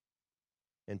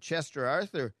 And Chester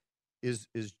Arthur is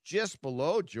just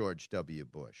below George W.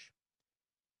 Bush.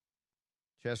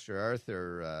 Chester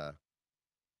Arthur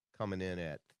coming in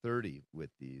at 30 with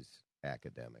these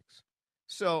academics.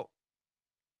 So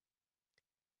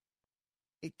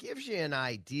it gives you an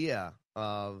idea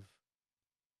of,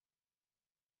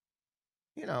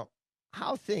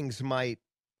 how things might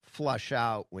flush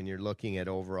out when you're looking at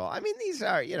overall. I mean, these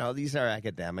are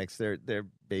academics. They're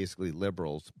basically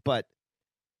liberals, but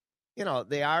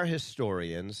they are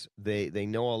historians. They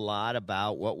know a lot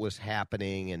about what was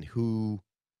happening and who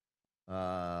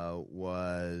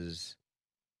was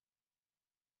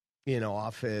in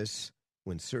office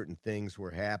when certain things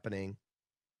were happening.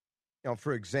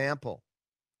 For example,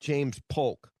 James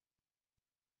Polk.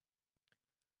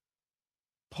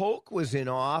 Polk was in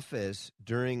office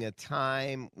during a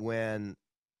time when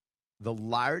the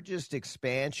largest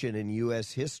expansion in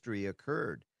U.S. history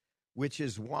occurred, which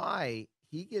is why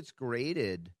he gets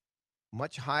graded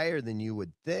much higher than you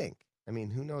would think. I mean,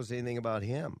 who knows anything about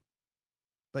him?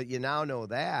 But you now know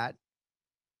that.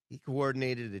 He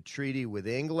coordinated a treaty with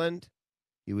England.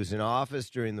 He was in office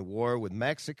during the war with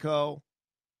Mexico.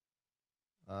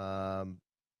 And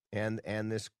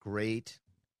this great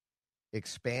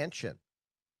expansion.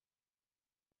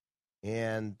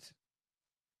 And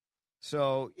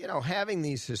so, having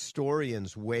these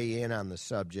historians weigh in on the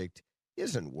subject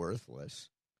isn't worthless.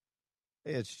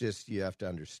 It's just you have to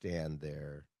understand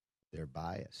their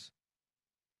bias.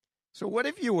 So what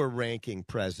if you were ranking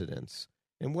presidents,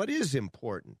 and what is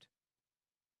important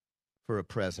for a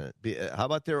president? How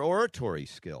about their oratory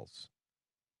skills?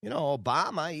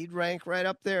 Obama, he'd rank right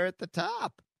up there at the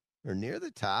top or near the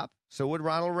top. So would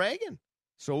Ronald Reagan.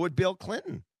 So would Bill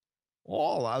Clinton.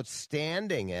 All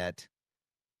outstanding at,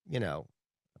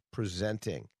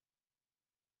 presenting.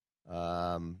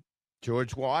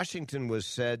 George Washington was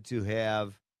said to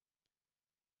have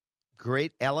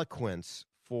great eloquence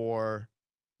for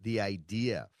the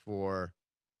idea, for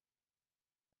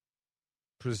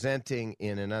presenting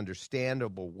in an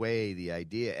understandable way the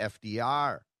idea.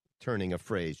 FDR, turning a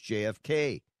phrase.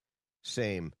 JFK,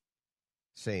 same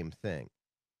thing.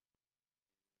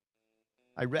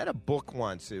 I read a book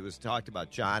once. It was talked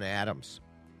about John Adams.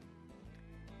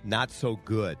 Not so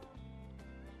good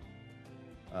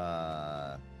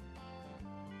at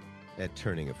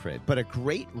turning a phrase, but a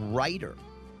great writer.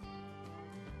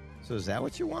 So is that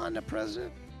what you want in a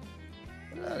president?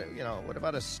 What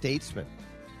about a statesman?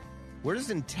 Where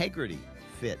does integrity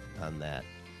fit on that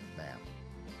map?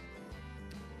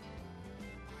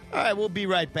 All right, we'll be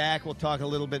right back. We'll talk a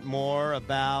little bit more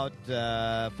about,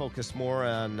 focus more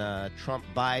on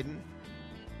Trump-Biden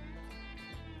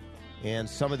and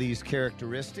some of these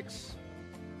characteristics.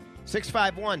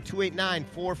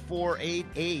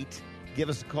 651-289-4488. Give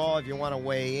us a call if you want to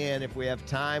weigh in. If we have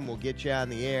time, we'll get you on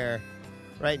the air.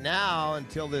 Right now,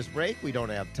 until this break, we don't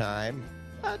have time,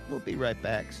 but we'll be right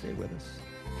back. Stay with us.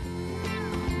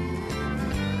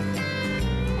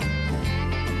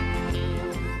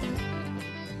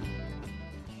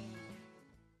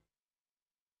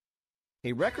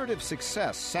 A record of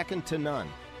success second to none.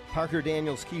 Parker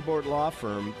Daniels Keyboard Law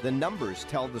Firm, the numbers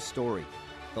tell the story.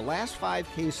 The last 5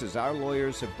 cases our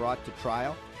lawyers have brought to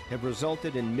trial have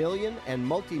resulted in million and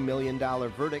multi-million-dollar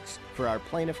verdicts for our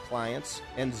plaintiff clients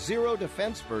and 0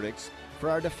 defense verdicts for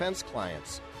our defense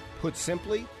clients. Put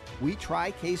simply, we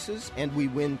try cases and we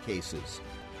win cases.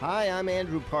 Hi, I'm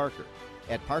Andrew Parker.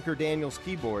 At Parker Daniels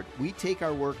Keyboard, we take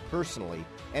our work personally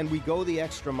and we go the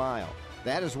extra mile.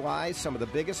 That is why some of the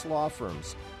biggest law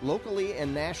firms, locally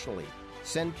and nationally,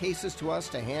 send cases to us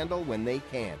to handle when they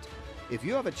can't. If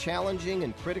you have a challenging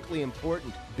and critically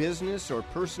important business or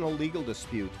personal legal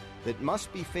dispute that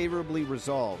must be favorably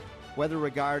resolved, whether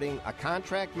regarding a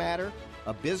contract matter,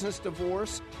 a business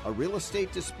divorce, a real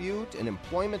estate dispute, an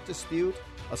employment dispute,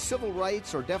 a civil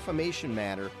rights or defamation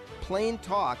matter, plain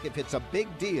talk, if it's a big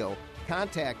deal,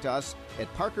 contact us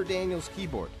at Parker Daniels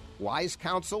Keyboard. Wise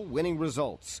counsel, winning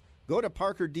results. Go to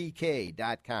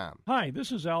parkerdk.com. Hi,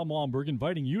 this is Al Malmberg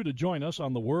inviting you to join us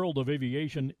on the World of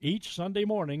Aviation each Sunday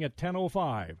morning at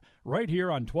 10:05, right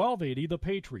here on 1280 The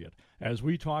Patriot, as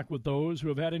we talk with those who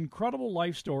have had incredible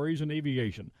life stories in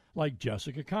aviation, like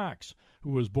Jessica Cox,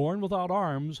 who was born without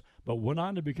arms but went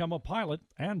on to become a pilot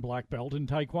and black belt in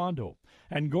Taekwondo,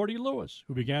 and Gordy Lewis,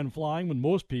 who began flying when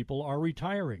most people are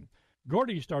retiring.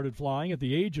 Gordy started flying at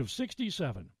the age of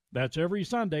 67. That's every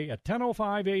Sunday at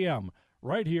 10:05 a.m.,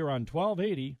 right here on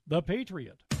 1280 The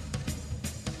Patriot.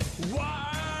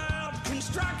 Wild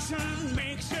Construction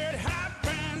makes it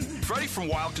happen. Freddie from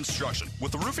Wild Construction.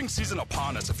 With the roofing season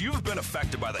upon us, if you have been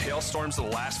affected by the hailstorms of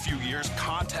the last few years,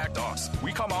 contact us.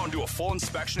 We come out and do a full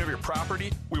inspection of your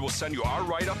property. We will send you our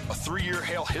write-up, a 3-year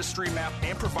hail history map,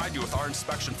 and provide you with our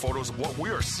inspection photos of what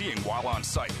we are seeing while on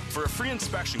site. For a free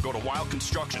inspection, go to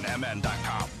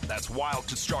wildconstructionmn.com. That's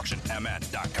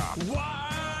wildconstructionmn.com.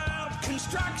 Wild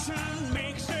Construction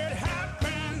makes it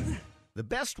happen. The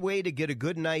best way to get a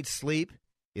good night's sleep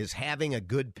is having a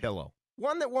good pillow.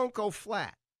 One that won't go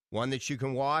flat. One that you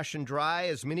can wash and dry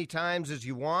as many times as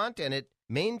you want, and it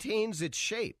maintains its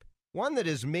shape. One that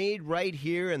is made right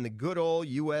here in the good old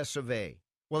U.S. of A.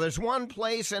 Well, there's one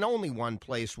place and only one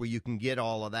place where you can get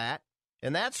all of that,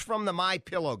 and that's from the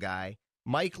MyPillow guy,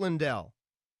 Mike Lindell,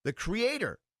 the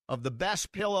creator of the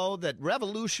best pillow that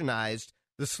revolutionized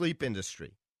the sleep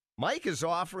industry. Mike is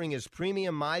offering his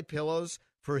premium MyPillows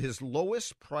for his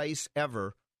lowest price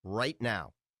ever right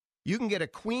now. You can get a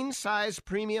queen-size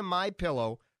premium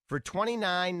MyPillow for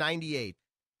 $29.98.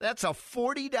 That's a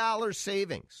 $40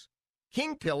 savings.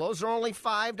 King pillows are only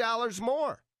 $5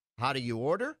 more. How do you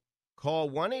order?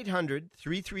 Call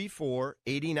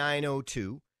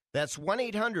 1-800-334-8902. That's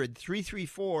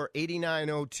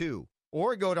 1-800-334-8902.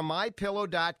 Or go to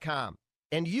MyPillow.com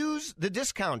and use the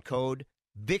discount code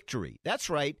VICTORY. That's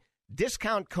right,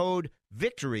 discount code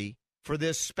VICTORY for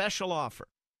this special offer.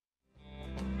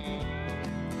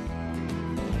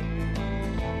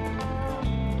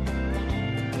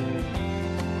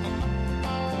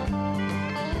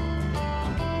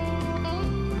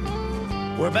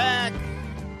 We're back,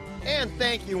 and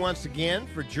thank you once again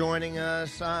for joining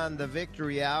us on the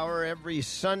Victory Hour. Every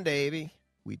Sunday,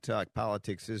 we talk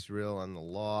politics, Israel, and the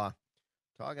law.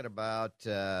 Talking about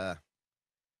a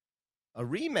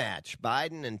rematch,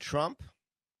 Biden and Trump.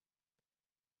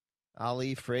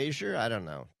 Ali Frazier, I don't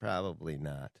know, probably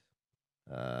not.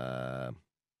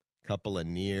 Couple of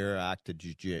near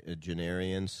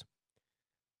octogenarians.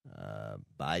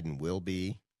 Biden will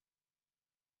be.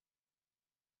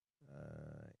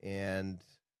 And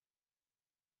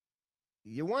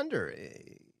you wonder,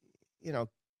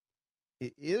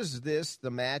 is this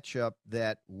the matchup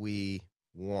that we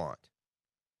want?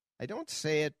 I don't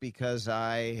say it because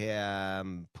I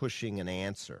am pushing an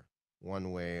answer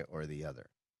one way or the other.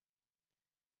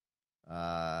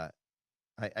 I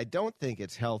don't think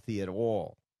it's healthy at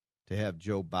all to have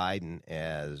Joe Biden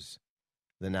as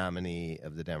the nominee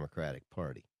of the Democratic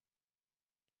Party.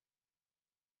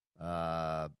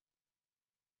 I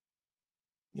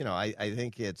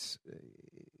think it's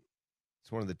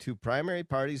one of the two primary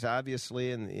parties,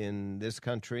 obviously, in this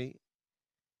country.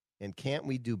 And can't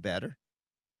we do better?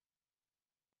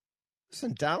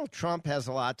 Listen, Donald Trump has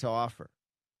a lot to offer.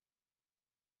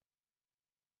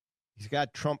 He's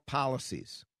got Trump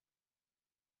policies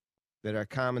that are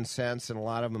common sense, and a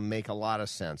lot of them make a lot of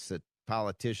sense that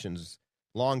politicians,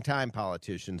 longtime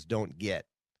politicians, don't get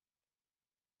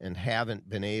and haven't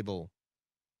been able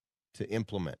to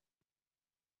implement.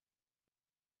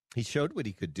 He showed what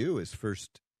he could do his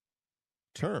first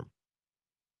term.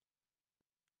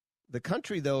 The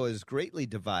country, though, is greatly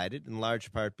divided, in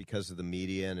large part because of the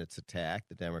media and its attack,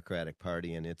 the Democratic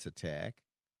Party and its attack,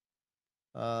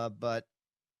 but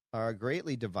are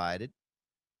greatly divided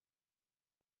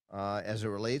as it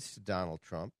relates to Donald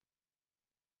Trump,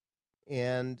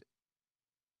 and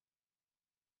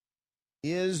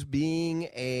is being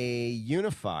a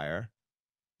unifier,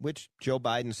 which Joe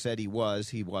Biden said he was.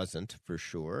 He wasn't, for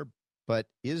sure. But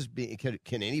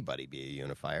can anybody be a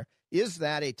unifier? Is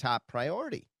that a top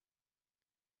priority?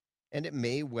 And it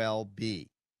may well be.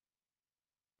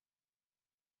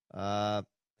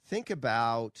 Think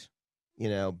about,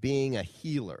 being a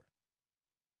healer.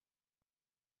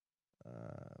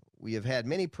 We have had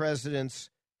many presidents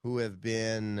who have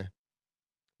been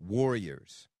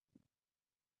warriors.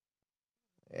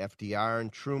 FDR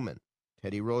and Truman,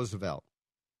 Teddy Roosevelt,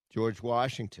 George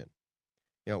Washington.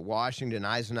 Washington,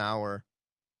 Eisenhower,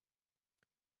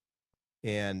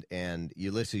 and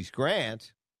Ulysses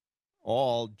Grant,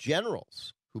 all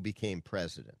generals who became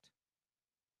president.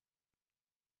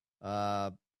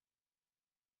 But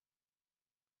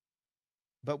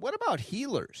what about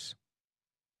healers?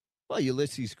 Well,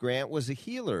 Ulysses Grant was a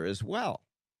healer as well.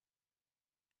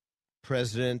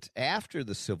 President after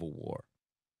the Civil War.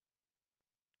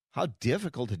 How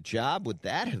difficult a job would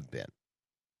that have been?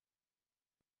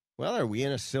 Well, have we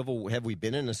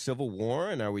been in a civil war,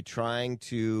 and are we trying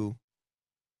to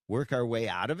work our way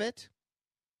out of it?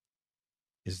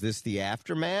 Is this the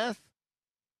aftermath?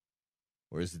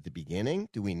 Or is it the beginning?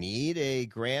 Do we need a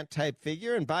Grant-type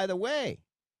figure? And by the way,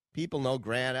 people know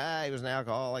Grant, he was an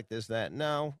alcoholic, this, that.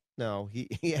 No,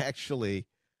 he actually,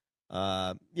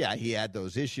 he had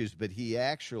those issues, but he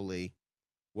actually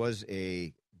was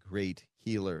a great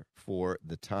healer for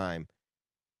the time.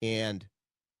 And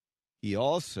he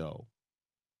also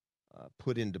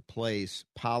put into place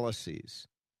policies,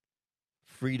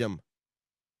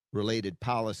 freedom-related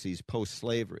policies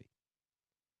post-slavery,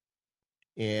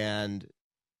 and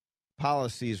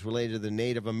policies related to the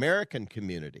Native American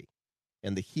community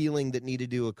and the healing that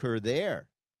needed to occur there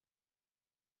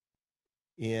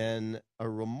in a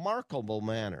remarkable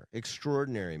manner,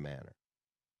 extraordinary manner,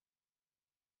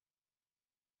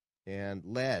 and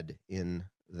led in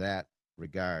that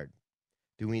regard.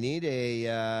 Do we need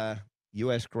a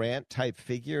U.S. Grant-type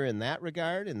figure in that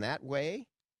regard, in that way?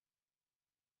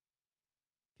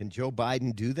 Can Joe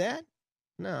Biden do that?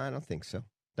 No, I don't think so.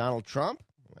 Donald Trump?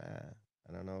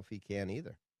 I don't know if he can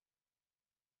either.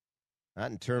 Not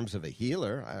in terms of a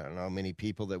healer. I don't know many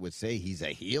people that would say he's a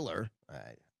healer. I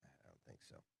don't think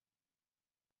so.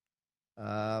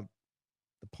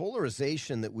 The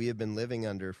polarization that we have been living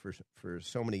under for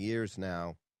so many years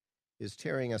now is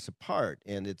tearing us apart,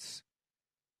 and it's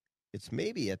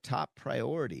maybe a top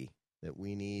priority that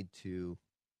we need to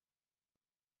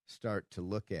start to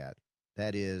look at.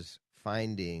 That is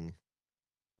finding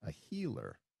a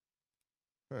healer.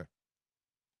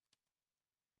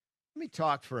 Let me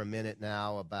talk for a minute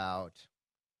now about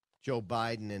Joe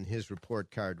Biden and his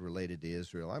report card related to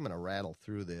Israel. I'm going to rattle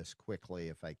through this quickly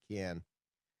if I can.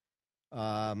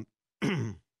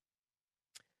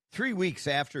 3 weeks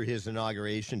after his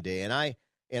inauguration day, and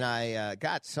I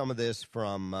got some of this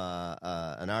from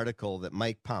an article that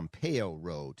Mike Pompeo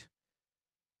wrote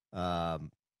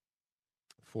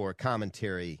for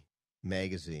Commentary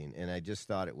magazine, and I just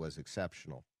thought it was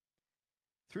exceptional.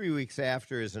 3 weeks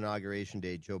after his inauguration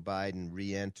day, Joe Biden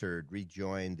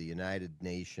rejoined the United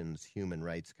Nations Human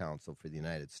Rights Council for the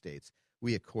United States.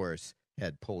 We, of course,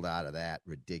 had pulled out of that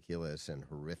ridiculous and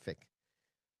horrific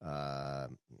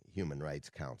Human Rights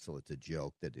Council. It's a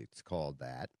joke that it's called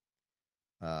that.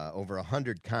 Over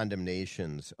 100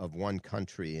 condemnations of one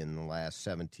country in the last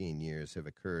 17 years have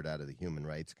occurred out of the Human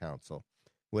Rights Council.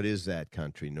 What is that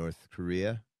country? North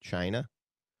Korea? China?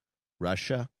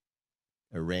 Russia?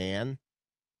 Iran?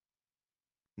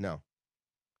 No.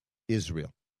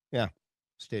 Israel. Yeah,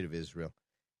 State of Israel.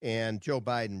 And Joe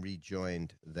Biden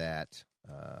rejoined that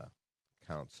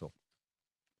council.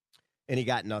 And he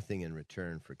got nothing in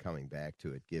return for coming back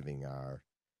to it, giving our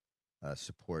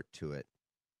support to it.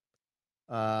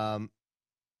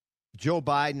 Joe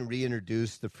Biden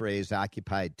reintroduced the phrase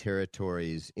occupied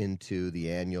territories into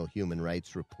the annual Human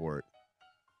Rights Report.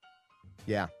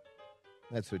 Yeah,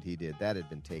 that's what he did. That had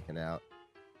been taken out.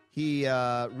 He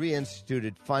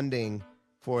reinstituted funding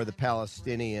for the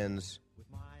Palestinians,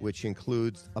 which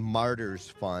includes a martyrs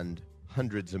fund,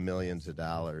 hundreds of millions of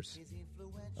dollars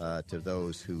to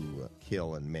those who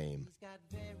kill and maim.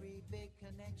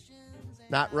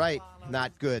 Not right,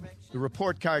 not good. The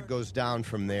report card goes down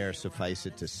from there, suffice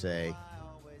it to say.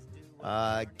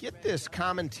 Get this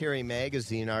Commentary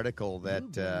Magazine article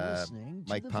that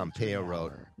Mike Pompeo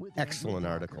wrote. Excellent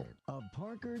article.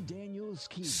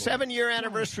 7-year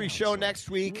anniversary show next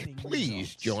week.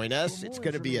 Please join us. It's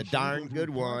going to be a darn good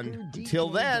one. Until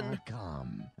then,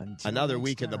 another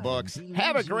week in the books.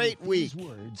 Have a great week.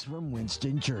 Words from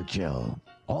Winston Churchill.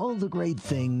 All the great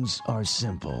things are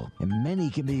simple, and many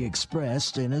can be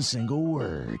expressed in a single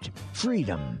word.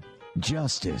 Freedom,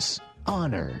 justice,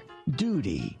 honor,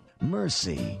 duty,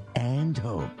 mercy, and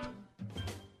hope.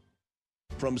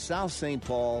 From South St.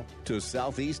 Paul to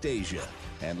Southeast Asia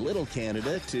and Little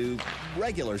Canada to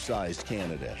regular-sized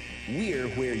Canada, we're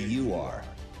where you are.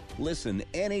 Listen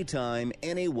anytime,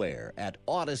 anywhere at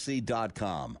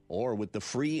Odyssey.com or with the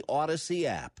free Odyssey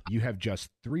app. You have just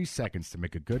 3 seconds to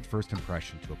make a good first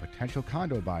impression to a potential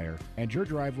condo buyer, and your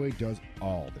driveway does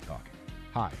all the talking.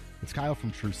 Hi, it's Kyle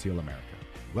from True Seal America.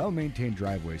 Well-maintained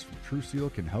driveways from True Seal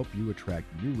can help you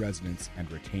attract new residents and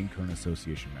retain current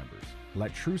association members.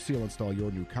 Let True Seal install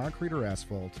your new concrete or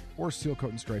asphalt, or seal coat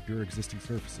and stripe your existing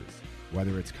surfaces.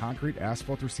 Whether it's concrete,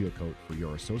 asphalt, or seal coat for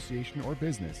your association or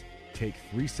business, take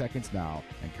 3 seconds now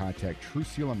and contact True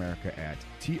Seal America at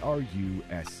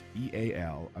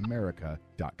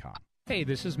TRUSEALamerica.com. Hey,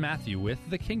 this is Matthew with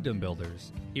The Kingdom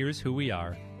Builders. Here's who we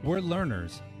are. We're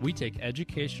learners. We take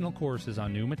educational courses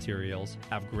on new materials,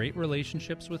 have great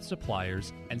relationships with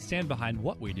suppliers, and stand behind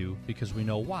what we do because we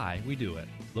know why we do it.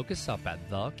 Look us up at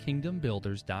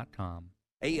thekingdombuilders.com.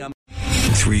 AM.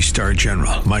 3-star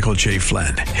General Michael J.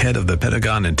 Flynn, head of the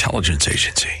Pentagon Intelligence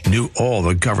Agency, knew all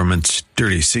the government's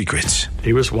dirty secrets.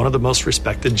 He was one of the most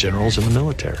respected generals in the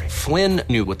military. Flynn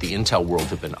knew what the intel world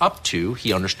had been up to.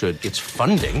 He understood its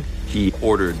funding. He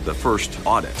ordered the first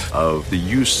audit of the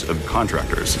use of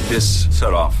contractors. This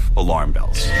set off alarm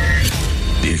bells.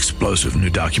 The explosive new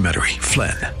documentary,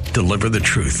 Flynn, Deliver the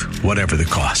Truth, Whatever the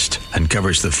Cost,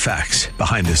 uncovers the facts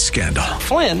behind this scandal.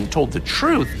 Flynn told the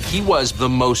truth. He was the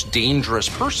most dangerous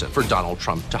person for Donald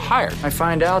Trump to hire. I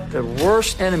find out the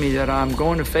worst enemy that I'm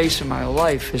going to face in my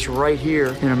life is right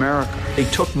here in America. They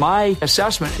took my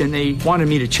assessment and they wanted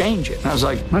me to change it. And I was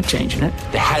like, I'm not changing it.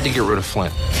 They had to get rid of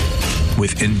Flynn.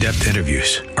 With in-depth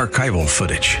interviews, archival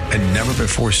footage, and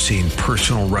never-before-seen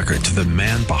personal records of the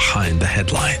man behind the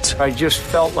headlines. I just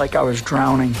felt like I was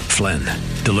drowning. Flynn,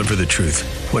 Deliver the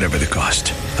Truth, Whatever the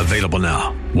Cost. Available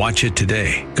now. Watch it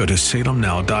today. Go to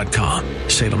salemnow.com.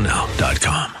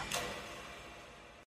 salemnow.com.